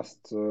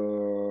stāsts,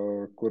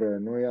 kurai,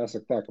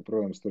 jāsaka tā, ka,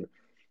 protams, tur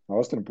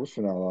austrumu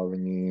pusfinālā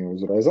viņi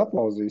uzreiz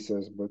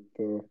aplauzīsies, bet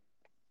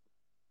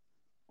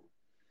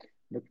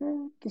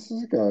tas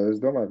ir,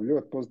 es domāju,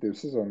 ļoti pozitīva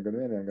sezona gan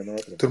vieniem, gan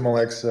otriem. Tur, man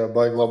liekas,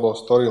 baigi labo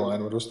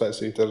storyline var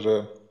uztaisīt ar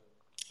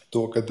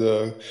to, kad,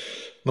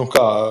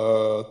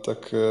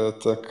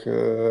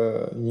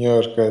 New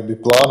Yorkai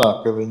bija plānā,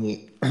 ka viņi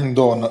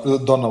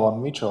Donovan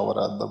Mitchell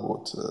varētu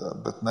dabūt,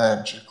 bet nē,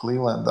 viņš ir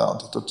Clevelandā, un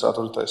tur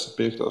 4. un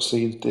 5.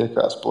 seedu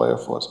tiekās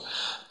playoffos.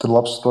 Tur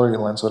labs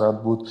storylines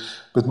varētu būt.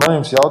 Bet man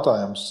jums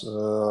jautājums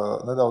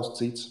nedaudz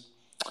cits.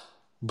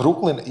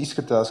 Brooklyn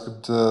izskatās, ka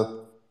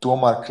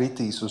tomēr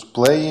kritīs uz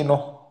play-inu,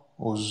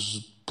 uz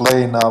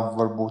play-inā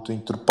varbūt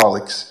viņi tur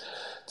paliks.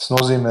 Tas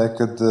nozīmē,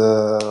 ka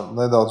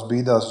nedaudz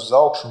bīdās uz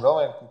augšu, un vēl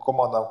viena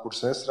komandām,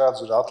 kuras es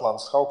redzu, ir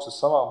Atlantas Hawks ar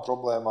savām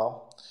problēmām.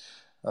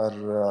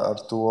 Ar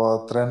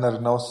to treneru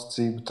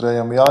neuzticību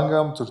Trejam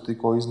Youngam. Tur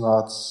tikko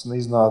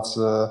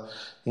iznāca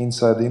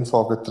inside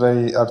info, ka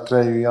ar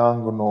Treju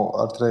Youngu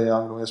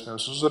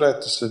iespējams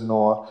uzvarēt. Tas ir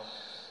no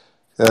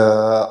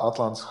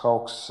Atlantas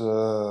Hawks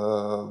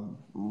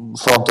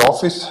front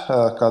office.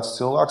 Kāds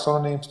cilvēks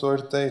anonīms to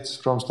ir teicis.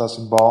 Protams, tās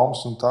ir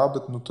baumas un tā,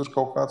 bet tur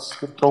kaut kāds...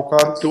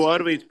 To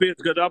Arvīts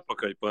 5 gadu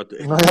atpakaļ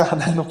pateikt.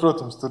 Jā,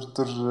 protams, tur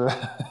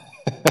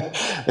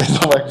es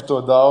domāju, ka to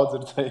daudz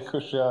ir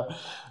teikuši, jā.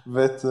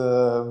 Bet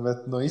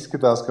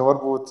izskatās, ka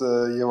varbūt,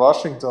 ja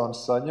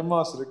Vašingtonas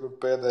saņemās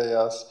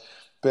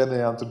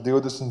pēdējām tur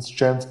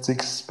 20 cik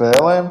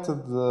spēlēm, tad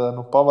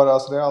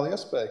pavarās reāli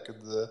iespēja, kad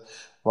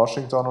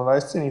Vašingtona var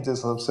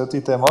aizcīnīties līdz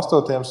 7. un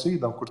 8.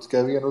 seedam, kur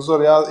tikai vienu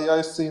uzvaru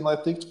jāizcīna, lai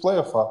tiktu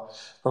playoffā.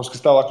 Protams,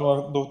 kas tālāk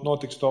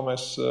notiks, to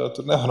mēs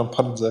tur nevaram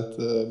paredzēt,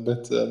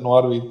 bet no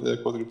Arvīd,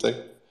 ko gribu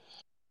teikt?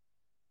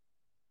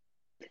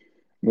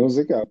 Nu,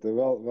 zikā, te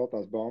vēl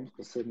tās baumas,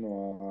 kas ir no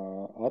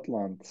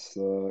Atlantas,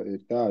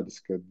 ir tādas,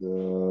 kad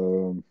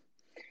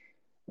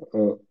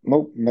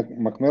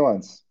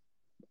Makmilans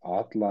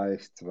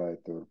atlaists vai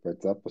tur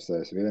pēc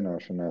appusējas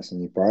vienošanās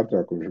viņa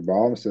pārtraukums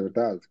baumas ir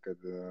tādas, kad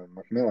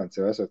Makmilans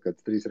jau esot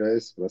kāds 3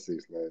 reizes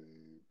prasījis, lai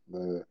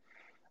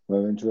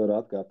viņš var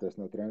atkāpties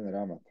no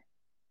trenera amata.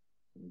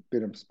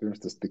 Pirms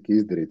tas tika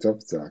izdarīts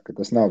oficiāli, ka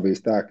tas nav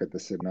bijis tā, ka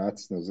tas ir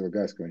nācis no zila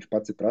gaisa, ka viņš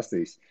pats ir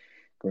prasījis,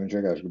 ka viņš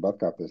vienkārši grib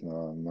atkāpties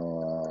no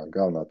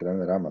galvenā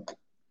trenera amata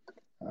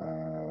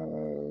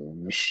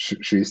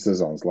šīs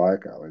sezonas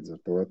laikā. Līdz ar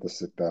to tas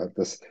ir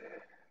tas,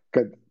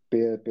 kad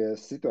pie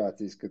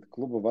situācijas, kad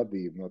kluba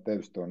vadība no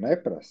tevis to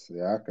neprasa,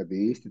 ja, kad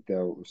īsti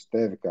uz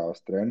tevi kā uz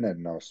treneri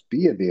nav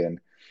spiedieni,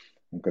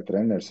 un ka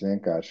treneris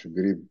vienkārši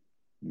grib,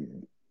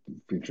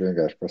 viņš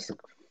vienkārši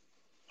pasaka,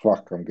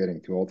 fuck, I'm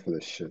getting too old for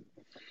this shit.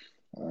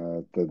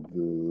 Tad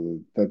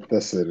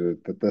tas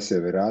jau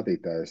ir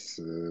rādītājs,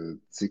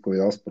 cik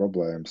liels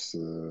problēmas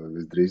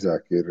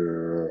visdrīzāk ir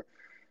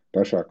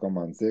pašā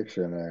komandas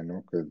iekšienē,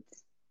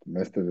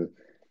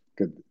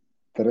 kad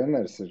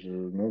treneris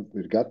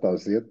ir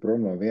gatavs iet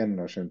prom no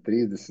viena no šiem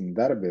 30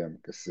 darbiem,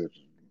 kas ir,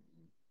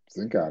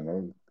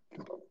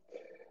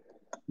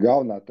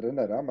 galvenā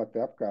trenera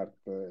amati apkārt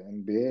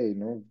NBA,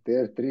 tie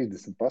ir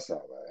 30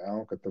 pasaulē, ja,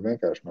 un ka tu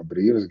vienkārši no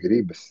brīvas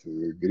gribi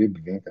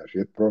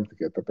vienkārši iet prom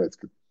tikai tāpēc,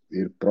 ka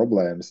ir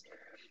problēmas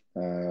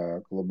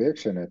kluba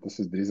iekšienē, tas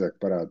drīzāk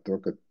parāda to,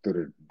 ka tur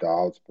ir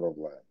daudz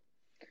problēmu.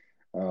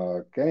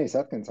 Kenijs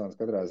Atkinsons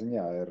katrā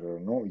ziņā ir,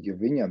 ja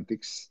viņam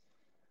tiks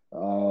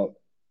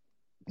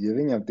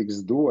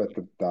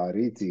dota tā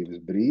rīcības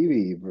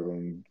brīvība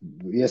un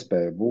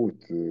iespēja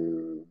būt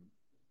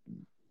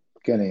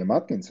Kenijam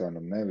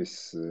Atkinsonam,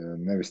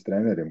 nevis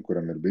trenerim,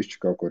 kuram ir bišķi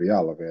kaut kur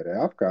jālavierē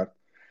apkārt,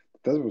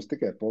 tas būs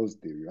tikai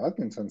pozitīvi.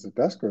 Atkinsons ir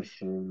tas,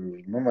 kurš,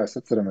 mēs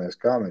atceramies,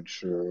 kā viņš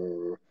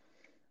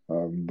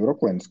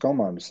Brooklynas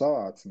komandu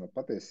savāca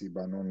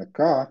patiesībā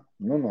nekā,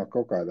 no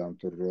kaut kādām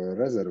tur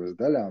rezerves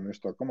daļām. Viņš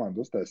to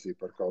komandu uztaisīja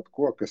par kaut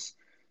ko, kas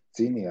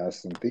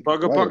cīnījās un tika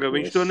Paga,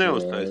 viņš to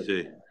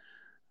neuztaisīja.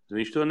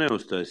 Viņš to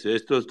neuztaisīja.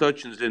 Es to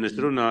taču zinu, es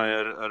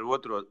runāju ar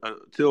otro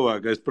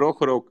cilvēku,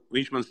 Prohorovu,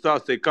 viņš man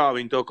stāstīja, kā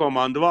viņi to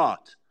komandu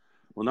vāc.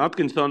 Un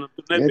Atkinsonam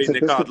tur nebija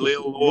nekāda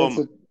liela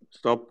loma.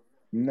 Stop.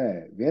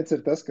 Nē, viens ir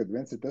tas,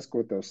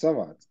 ko tev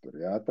savāc tur,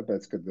 jā,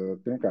 tāpēc, kad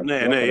pirmkārt...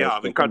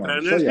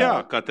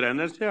 Kā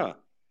treneris, jā.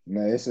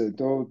 Nē,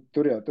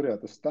 tur jau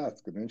tas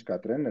stāsts, kad viņš kā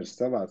treneris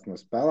savāc no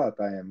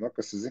spēlētājiem,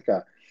 kas ir, kā,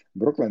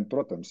 Brooklyn,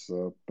 protams,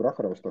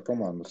 Prohorovs to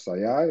komandu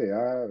sajāja,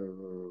 jā,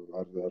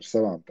 ar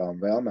savām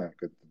tām vēlmēm,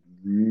 kad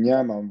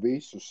ņemam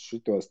visus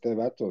šitos te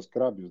vecos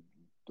krabjus,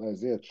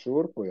 aiziet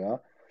šurpu, jā,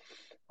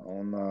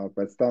 un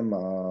pēc tam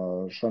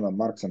Šonam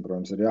Marksam,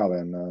 protams, ir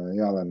jālien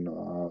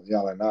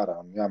ārā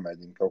un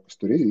jāmēģina kaut kas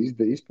tur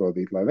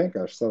izpildīt, lai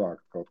vienkārši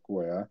savākt kaut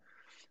ko, jā,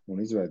 un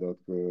izveidot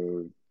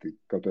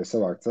kaut vai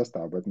savākt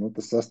sastāvu, bet,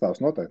 tas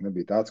sastāvs noteikti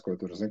nebija tāds, ko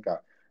tur,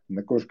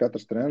 nekurš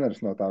katrs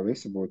treneris no tā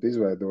visa būtu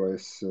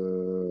izveidojis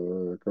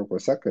kaut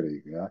ko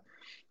sakarīgu, jā,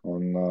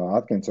 un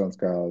Atkinsons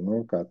kā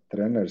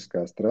treneris,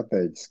 kā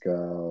stratēģis, kā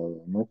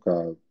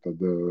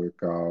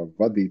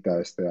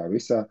vadītājs tajā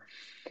visā,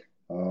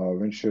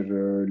 viņš ir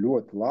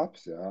ļoti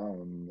labs, jā,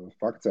 un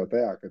fakts jau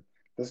tajā, ka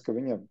tas, ka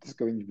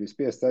viņš bija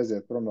spiests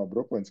aiziet prom no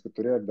Brooklynas, ka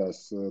tur ieradās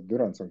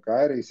Durants un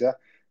Kairijs, jā,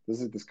 tas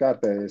ir tas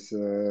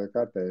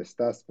kārtējais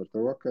stāsts par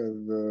to, ka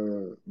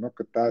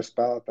tā ir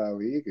spēlētāja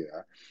līga, jā,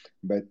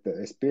 bet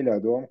es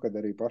pieļauju domu, ka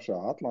arī pašā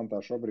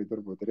Atlantā šobrīd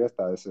varbūt ir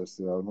iestājusies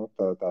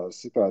tā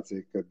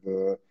situācija,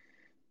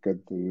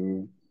 kad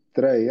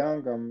Trey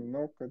Youngam,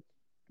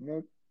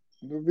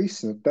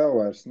 viss, tev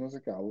vairs,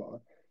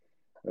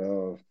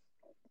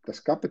 tas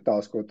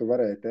kapitāls, ko tu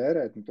varēji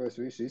tērēt, tu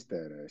esi visu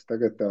iztērējis.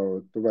 Tagad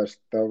tev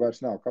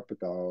vairs nav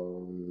kapitāla,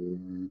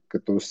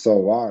 ka tu uz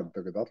savu vārdu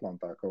tagad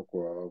Atlantā kaut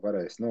ko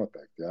varēsi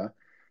noteikt. Ja?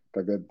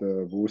 Tagad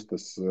būs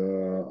tas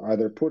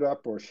either put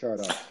up or shut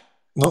up.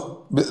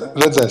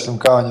 Redzēsim,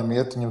 kā viņam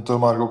iet. Viņam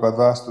tomēr kaut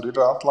kāda vēsture ir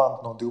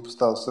Atlanta. No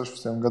 12. līdz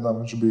 16 gadam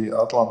viņš bija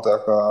Atlantā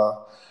kā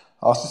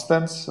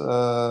asistents.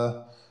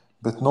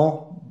 Bet,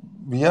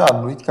 jā,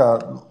 it kā,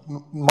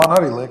 man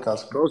arī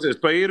liekas... Klausies,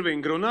 pa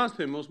Irvingu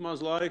runāsim, mums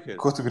maz laika ir.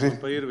 Ko tu gribi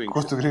pa Irvingu?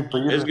 Es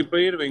gribu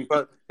pa Irvingu.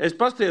 Es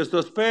pastījos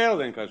to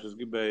spēli vienkārši, es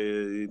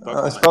gribēju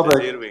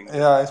pakomentēt Irvingu.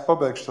 Jā, es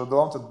pabeigšu šo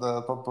domu, tad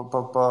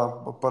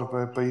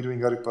pa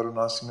Irvingu arī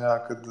parunāsim, jā,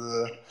 kad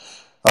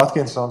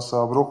Atkinsons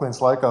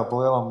Brooklynas laikā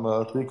pa lielam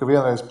tika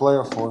vienreiz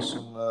playoffos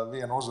un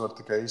vienu uzvaru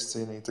tikai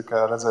izcīnīja, tā kā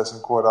redzēsim,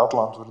 ko ar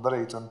Atlantu var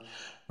darīt, un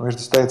ir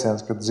tas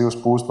teiciens, ka zivs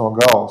pūst no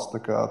galvas, tā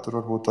kā tur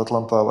varbūt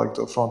Atlantā vajag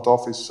to front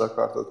office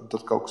sakārtot, un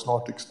tad kaut kas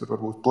notiks, tur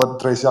varbūt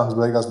Trejs Youngs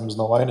beigās mums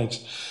nav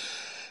vainīgs.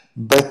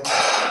 Bet,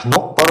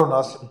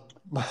 parunāsim.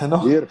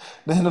 Ir.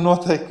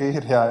 Noteikti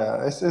ir, jā.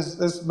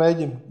 Es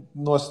mēģinu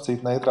nosacīt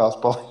neitrāls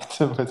palikt,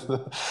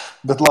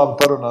 bet labi,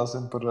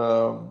 parunāsim par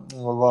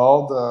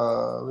Valda,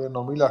 vienu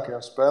no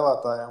mīļākajiem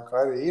spēlētājiem, kā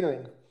arī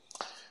Irvingu.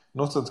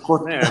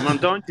 Nē,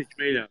 man Dončić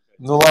mīļākais.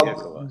 Nu, labi,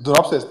 Iekalās. tur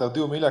apsies tev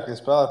 2 mīļākie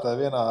spēlētāji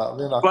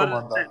vienā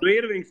komandā.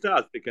 Irvings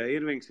tāds tikai,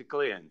 Irvings ir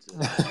klients.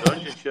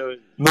 Dončić jau...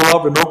 Nu,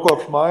 labi,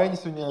 kopš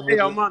maiņas viņiem Ne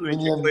jau man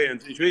viņš ir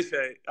klients, viņš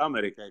visai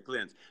Amerikai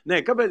klients. Nē,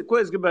 ko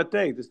es gribētu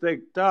teikt? Es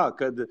teiktu tā,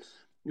 ka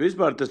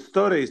vispār tas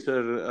storijs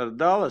ar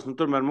Dallas, nu,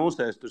 tomēr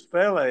mūsēs tur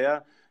spēlē, jā,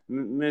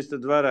 mēs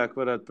tad vairāk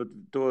varētu par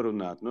to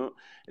runāt. Nu,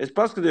 es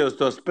paskatījos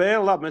to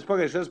spēli, labi, mēs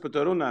pagājuši par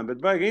to runājam,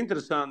 bet baigi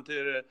interesanti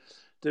ir,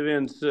 te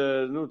viens,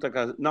 nu, tā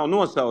kā nav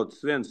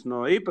nosaucis viens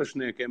no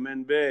īpašniekiem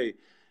NBA,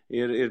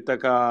 ir tā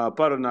kā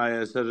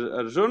parunājies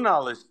ar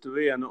žurnālistu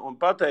vienu un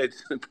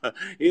pateicis par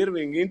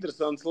Irvingu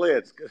interesants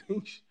lietas, ka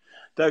viņš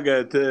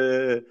tagad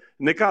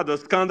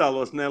nekādos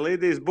skandālos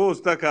nelīdīs, būs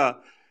tā kā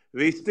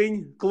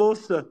vistiņa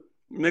klusa,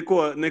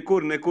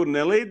 nekur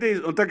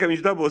nelīdīs, un tā kā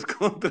viņš dabūs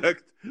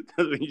kontraktu,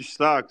 tad viņš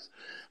sāks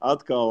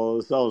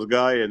atkal savus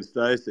gājienus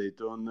taisīt.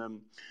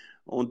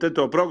 Un te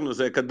to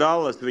prognozē, ka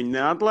Dallas viņu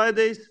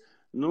neatlaidīs,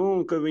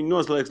 nu, ka viņi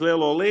noslēgs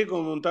lielo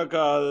līgumu, un tā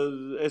kā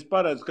es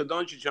paredzu, ka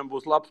Dončičam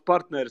būs labs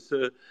partners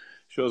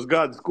šos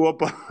gadus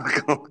kopā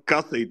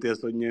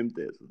kasīties un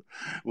ņemties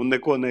un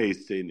neko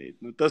neizcīnīt.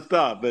 Nu, tas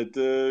tā, bet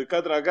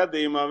katrā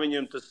gadījumā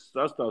viņiem tas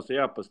sastāvs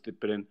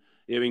jāpastiprina.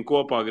 Ja viņi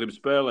kopā grib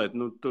spēlēt,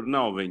 nu, tur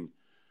nav viņi.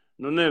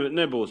 Nu,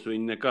 nebūs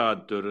viņi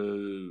nekādi tur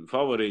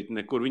favorīti,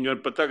 nekur. Viņi var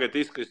pat tagad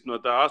izkrist no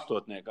tā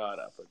astotnieka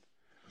ārā.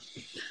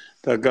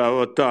 Tā kā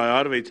tā,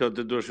 Arvīts jau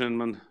te droši vien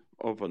man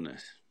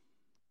oponēs.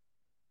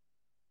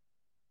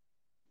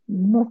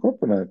 Nu,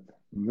 oponēt.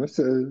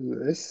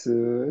 Es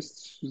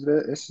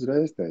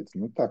uzreiz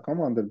teicu, nu, tā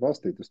komanda ir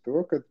balstīta uz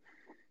to, ka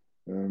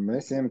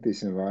mēs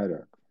iemetīsim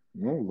vairāk.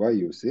 Nu, vai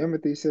jūs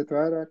iemetīsiet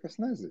vairāk, es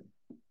nezinu.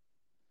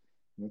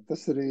 Nu,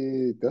 tas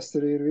arī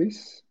ir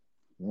viss.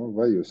 Nu,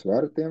 vai jūs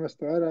varat iemest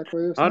vairāk,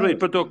 vai jūs Arvīt,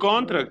 par to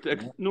kontraktu,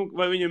 nu,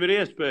 vai viņam ir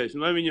iespējas,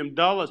 vai viņam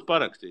Dallas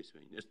parakstīs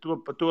viņu? Es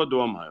par to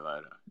domāju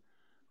vairāk.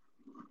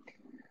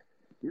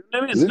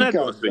 Neviens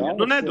nedos viņam.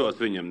 Nu, nedos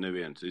viņam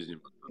neviens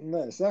izņemot.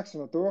 Nē,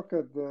 sāksim ar to,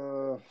 ka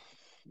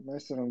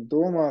mēs varam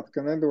domāt,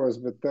 ka nedos,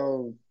 bet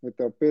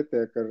tev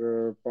pietiek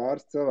ar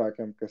pāris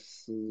cilvēkiem, kas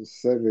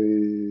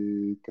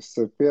sevi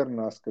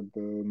pierunās, kad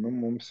nu,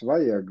 mums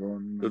vajag.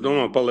 Tu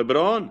domā par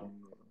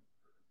Lebronu?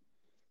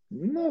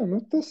 Nē, nu,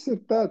 tas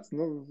ir tāds,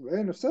 nu,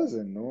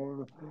 sazinu.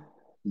 Nu,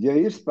 ja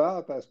ir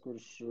spēlētājs,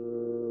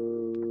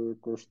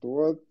 kurš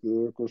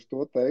to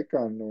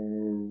teikanu,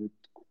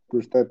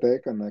 kurš te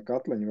teikanu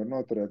katliņu var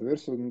noturēt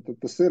virsū, nu, tad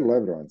tas ir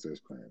Lebrons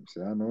iespējams.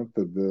 Ja? Nu,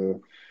 tad,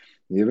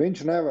 ja viņš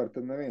nevar,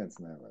 tad neviens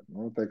nevar.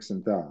 Nu, teiksim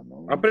tā.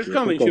 Nu, Pēc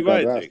kā viņš ir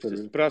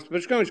vajadzīgs?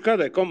 Pēc kā viņš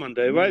kādai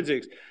komandai ir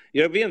vajadzīgs?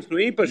 Ja viens no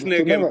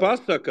īpašniekiem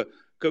pasaka,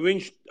 ka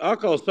viņš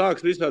atkal sāks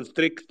visādas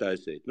trikus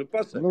taisīt. Nu,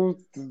 pasaka. Nu,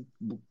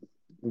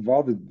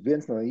 Valdi,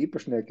 viens no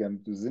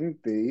īpašniekiem, tu zini,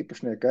 tie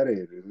īpašnieki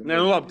arī ir. Nē,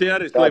 nu labi, tie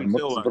arī slēm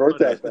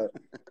cilvēki.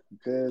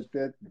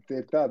 Tie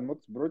ir tādi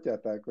mutas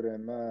bruķētāji,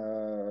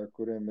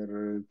 kuriem ir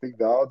tik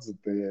daudz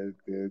tie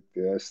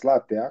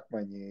slēptie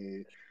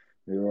akmeņi,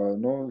 jo,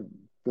 nu,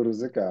 tur,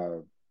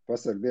 zikā,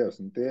 pasaka Dievs,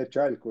 nu, tie ir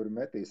čaļi, kuri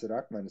metīs ar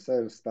akmeni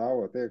sevi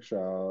stāvot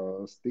iekšā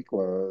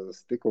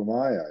stikla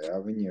mājā,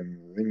 jā,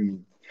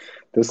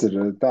 tas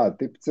ir tādi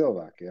tipi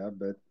cilvēki, jā,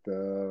 bet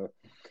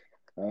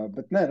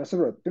nē, nu,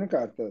 saprot,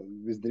 pirmkārt,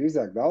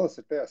 visdrīzāk Dallas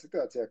ir tajā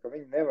situācijā, ka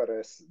viņi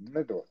nevarēs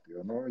nedot,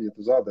 jo, nu, ja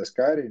tu zaudē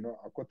Kairī, nu,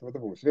 ko tu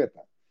dabūsi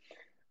vietā?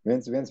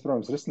 Viens,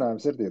 protams,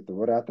 risinājums ir, ja tu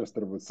vari atrast,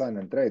 varbūt sign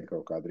and trade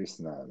kaut kādu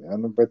risinājumu, ja,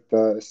 nu, bet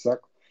es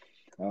saku,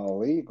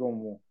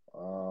 līgumu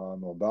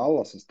no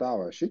Dallas uz tā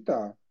vai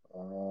šitā,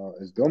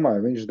 es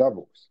domāju, viņš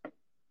dabūs.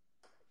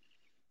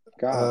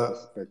 Kā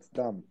tas pēc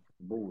tam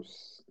būs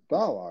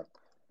tālāk?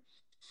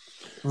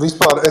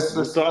 Vispār, es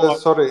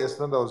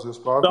nedaudz jūs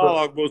pārtraukšu.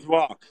 Tālāk būs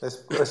vāks. Es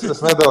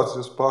nedaudz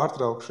jūs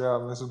pārtraukšu, jā.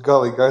 Mēs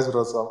galīgi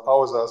aizbraucām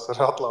auzās ar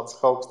Atlantas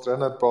Hawks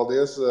treneru.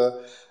 Paldies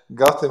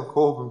Gatim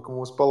Kulbim, ka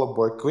mūs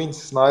palaboja.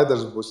 Quins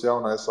Snaiders būs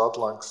jaunais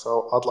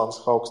Atlantas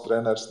Hawks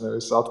treneris,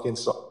 nevis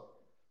Atkinson.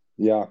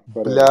 Jā,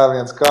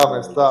 Bļāviens, kā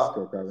mēs tā.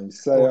 Kaut kā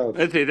viņas sajauc.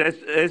 Es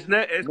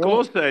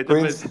klusēju.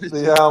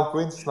 Jā, un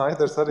Quins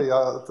Snaiders arī,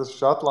 tas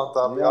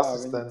Atlantā bija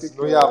asistents.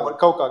 Nu jā, man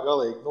kaut kā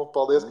galīgi. Nu,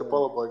 paldies, ka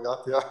palaboja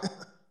Gati, jā.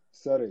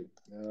 Sorry.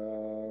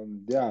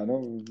 Jā,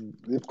 nu,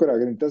 jebkurā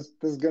gadījumā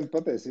tas gan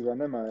patiesībā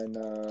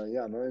nemaina.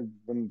 Jā, nu,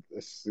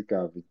 es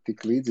kā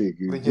tik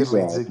līdzīgi. Viņi ir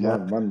līdzīgi, jā.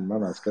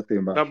 Manā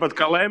skatījumā. Tāpat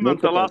kā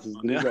Lēmans ar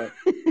Lasmanu, jā.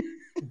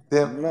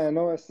 Nē,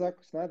 nu, es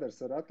saku, Snaiders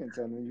ar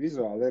Atkinsonu, viņa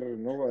vizuāli ir,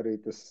 nu, arī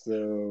tas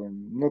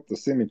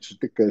imidžs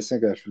tikai es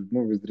vienkārši,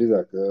 nu,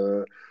 visdrīzāk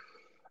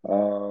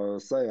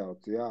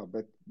sajaucu, jā,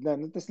 bet ne,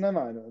 nu, tas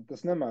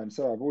nemaina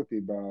savā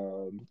būtībā,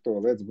 nu, to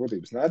lietas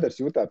būtību. Snaiders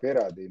jūtā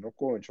pierādīja, nu,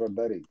 ko viņš var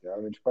darīt, jā,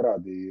 viņš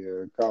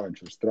parādīja, kā viņš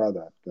var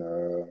strādāt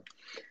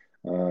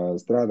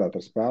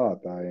ar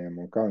spēlētājiem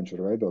un kā viņš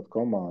var veidot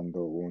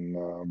komandu un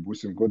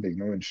būsim godīgi,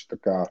 nu, viņš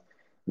tā kā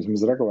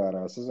vismaz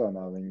regulārā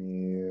sezonā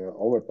viņi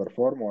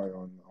overperformoja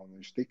un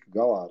viņš tika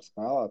galā ar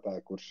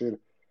spēlētāju, kurš ir,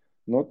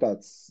 nu,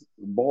 tāds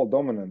ball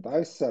dominant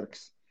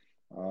aizsargs,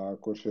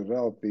 kurš ir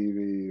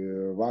relatīvi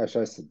vājš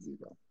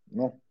aizsardzībā.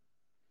 Nu,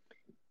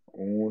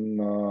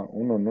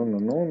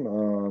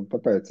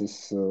 Tāpēc es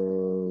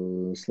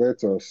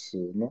sliecos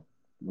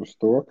uz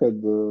to, ka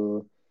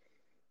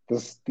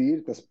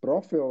tas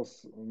profils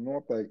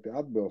noteikti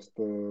atbilst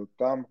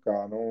tam,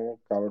 kā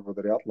varbūt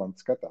arī Atlanta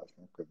skatās.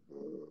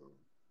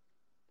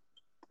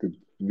 Kad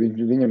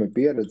viņam ir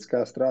pieredze,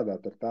 kā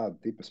strādāt ar tādu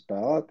tipu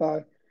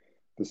spēlētāju.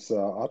 Tas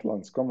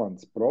Atlantas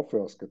komandas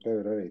profils, ka tev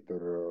ir arī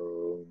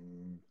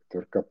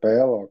tur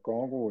Capello,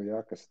 Kongu,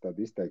 kas ir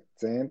tādi izteikti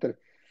centri,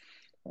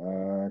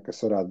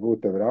 kas varētu būt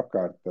tev ir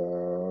apkārt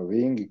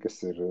vingi, kas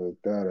ir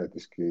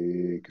teorētiski,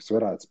 kas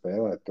varētu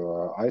spēlēt to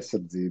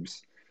aizsardzības,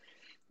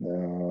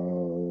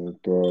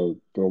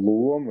 to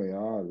lomu,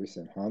 ar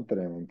visiem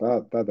hunteriem un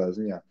tādā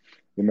ziņā.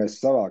 Ja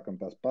mēs savākam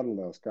tās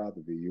paralēlas, kāda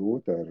bija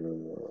jūta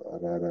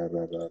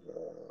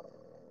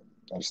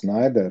ar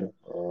Snaideru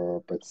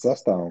pēc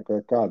sastāvu un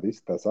kāda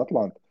izskatās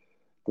Atlanta,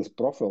 tas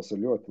profils ir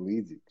ļoti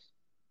līdzīgs.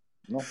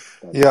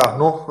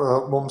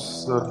 Mums...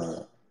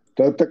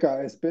 Tā kā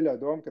es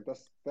pieļauju domu, ka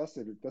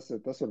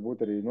tas varbūt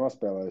arī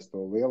nospēlēs to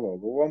lielo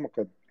lomu,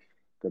 kad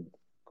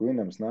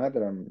Quinnam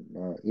Snaideram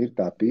ir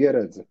tā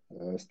pieredze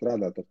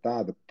strādāt ar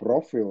tādu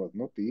profilu,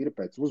 tīri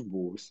pēc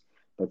uzbūves,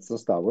 pēc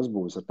sastāvu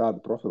uzbūves ar tādu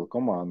profilu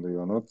komandu,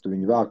 jo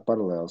viņi vāk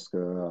paralēlis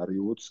ar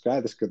jūtu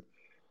skaidrs, ka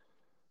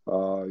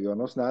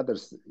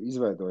Snaiders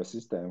izveidoja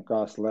sistēmu,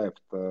 kā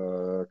slēpt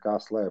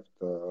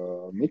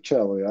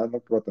Mičelu,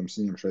 protams,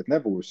 viņam šeit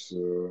nebūs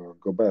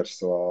Gobers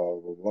savā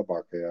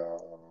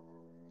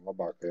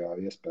labākajā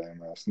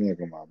iespējamajā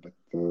sniegumā, bet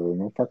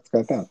fakts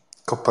kā tā.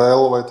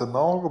 Capello vai tad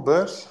nav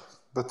Gobers?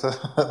 Bet,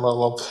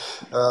 labi.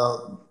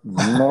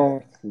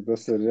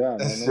 Tas ir,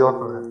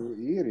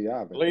 ir,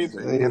 bet...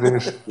 Līdzīgi.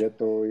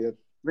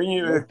 Viņi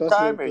ir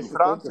kaimiņi,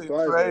 Francija,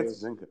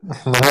 Šveici.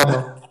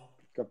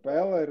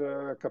 Capello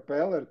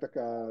ir tā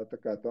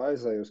kā tu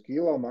aizēji uz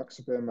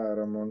kilomaksu,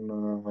 piemēram,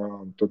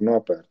 un tur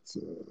nopērts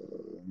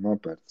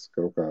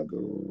kaut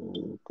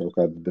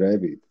kādu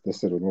drēbīti. Tas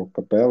ir,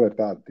 Capello ir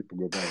tāda tipa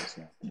Gobers.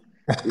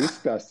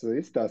 Izstās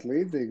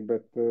līdzīgi,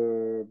 bet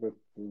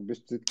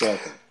bišķi citu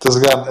klātā. Tas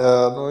gan,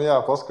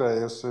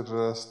 paskrējies ir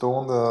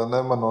stunda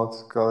nemanot,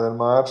 kā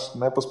vienmēr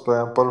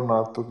nepaspējām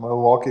parunāt par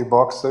Milwaukee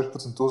Bucks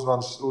 16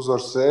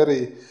 uzvaru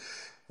sēriju.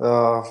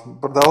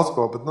 Par daudz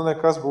ko, bet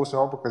nekas būsim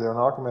apakaļ jau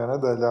nākamajā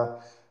nedēļā.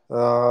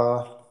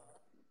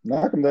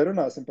 Nākamdien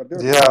runāsim par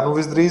 20. Jā,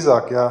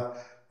 visdrīzāk, jā.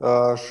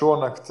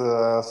 Šonakt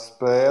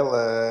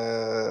spēlē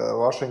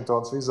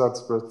Washingtons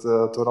Wizards pret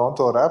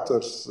Toronto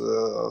Raptors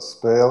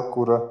spēle,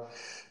 kura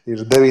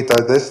ir 9.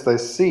 10.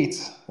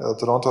 seeds.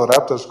 Toronto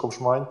Raptors kopš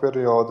maiņu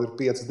periodu ir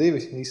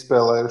 5-2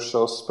 izspēlējuši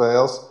savas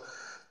spēles.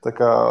 Tā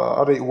kā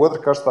arī otra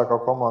karstākā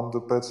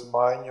komanda pēc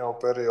maiņu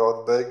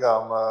perioda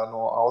beigām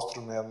no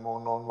austrumiem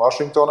un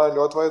Vašingtonai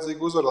ļoti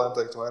vajadzīgi uzvar, lai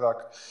teikt vairāk.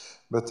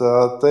 Bet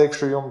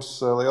teikšu jums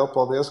lielu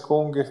paldies,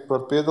 kungi,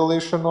 par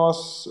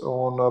piedalīšanos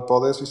un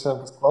paldies visiem,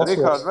 kas klausījās.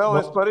 Rikārd, vēl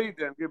es par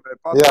rītdien gribēju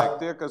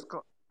pateikt,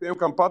 tiem,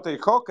 kam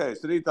patīk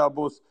hokejs, rītā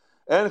būs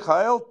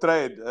NHL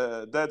trade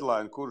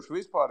deadline, kurš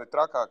vispār ir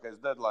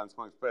trakākais deadline,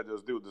 man liekas,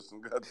 pēdējos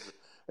 20 gadus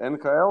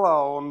NHL-ā,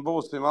 un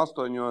būsim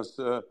 8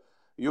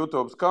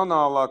 YouTube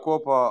kanālā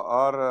kopā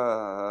ar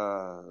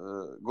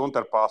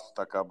Gunteru Pastu,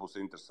 tā kā būs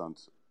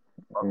interesants.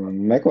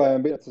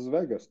 Meklējam vietas uz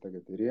Vegas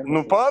tagad.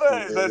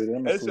 Pareizi,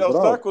 es jau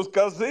saku uz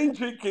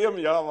kaziņčikiem,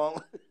 jāval.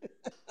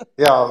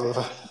 Jā.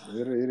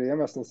 Ir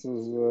iemesls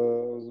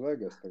uz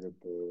Vegas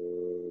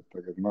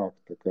tagad nav,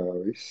 tā kā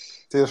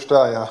viss. Tieši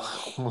tā, jā.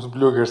 Mums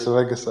bļugers ir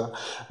Vegasā.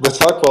 Bet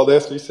saku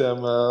paldies visiem,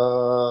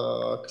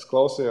 kas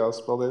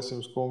klausījās. Paldies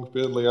jums, kungi,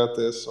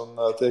 piedalījāties un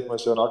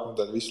tiekamies jau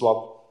nākamdien. Visu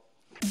labu!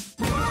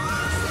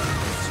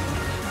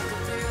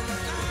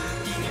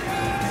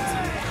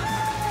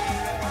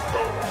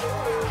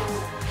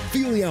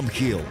 William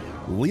Hill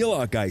 –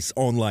 lielākais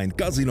online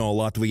kazino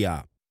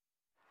Latvijā.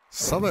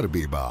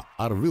 Savarbībā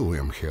ar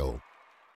William Hill.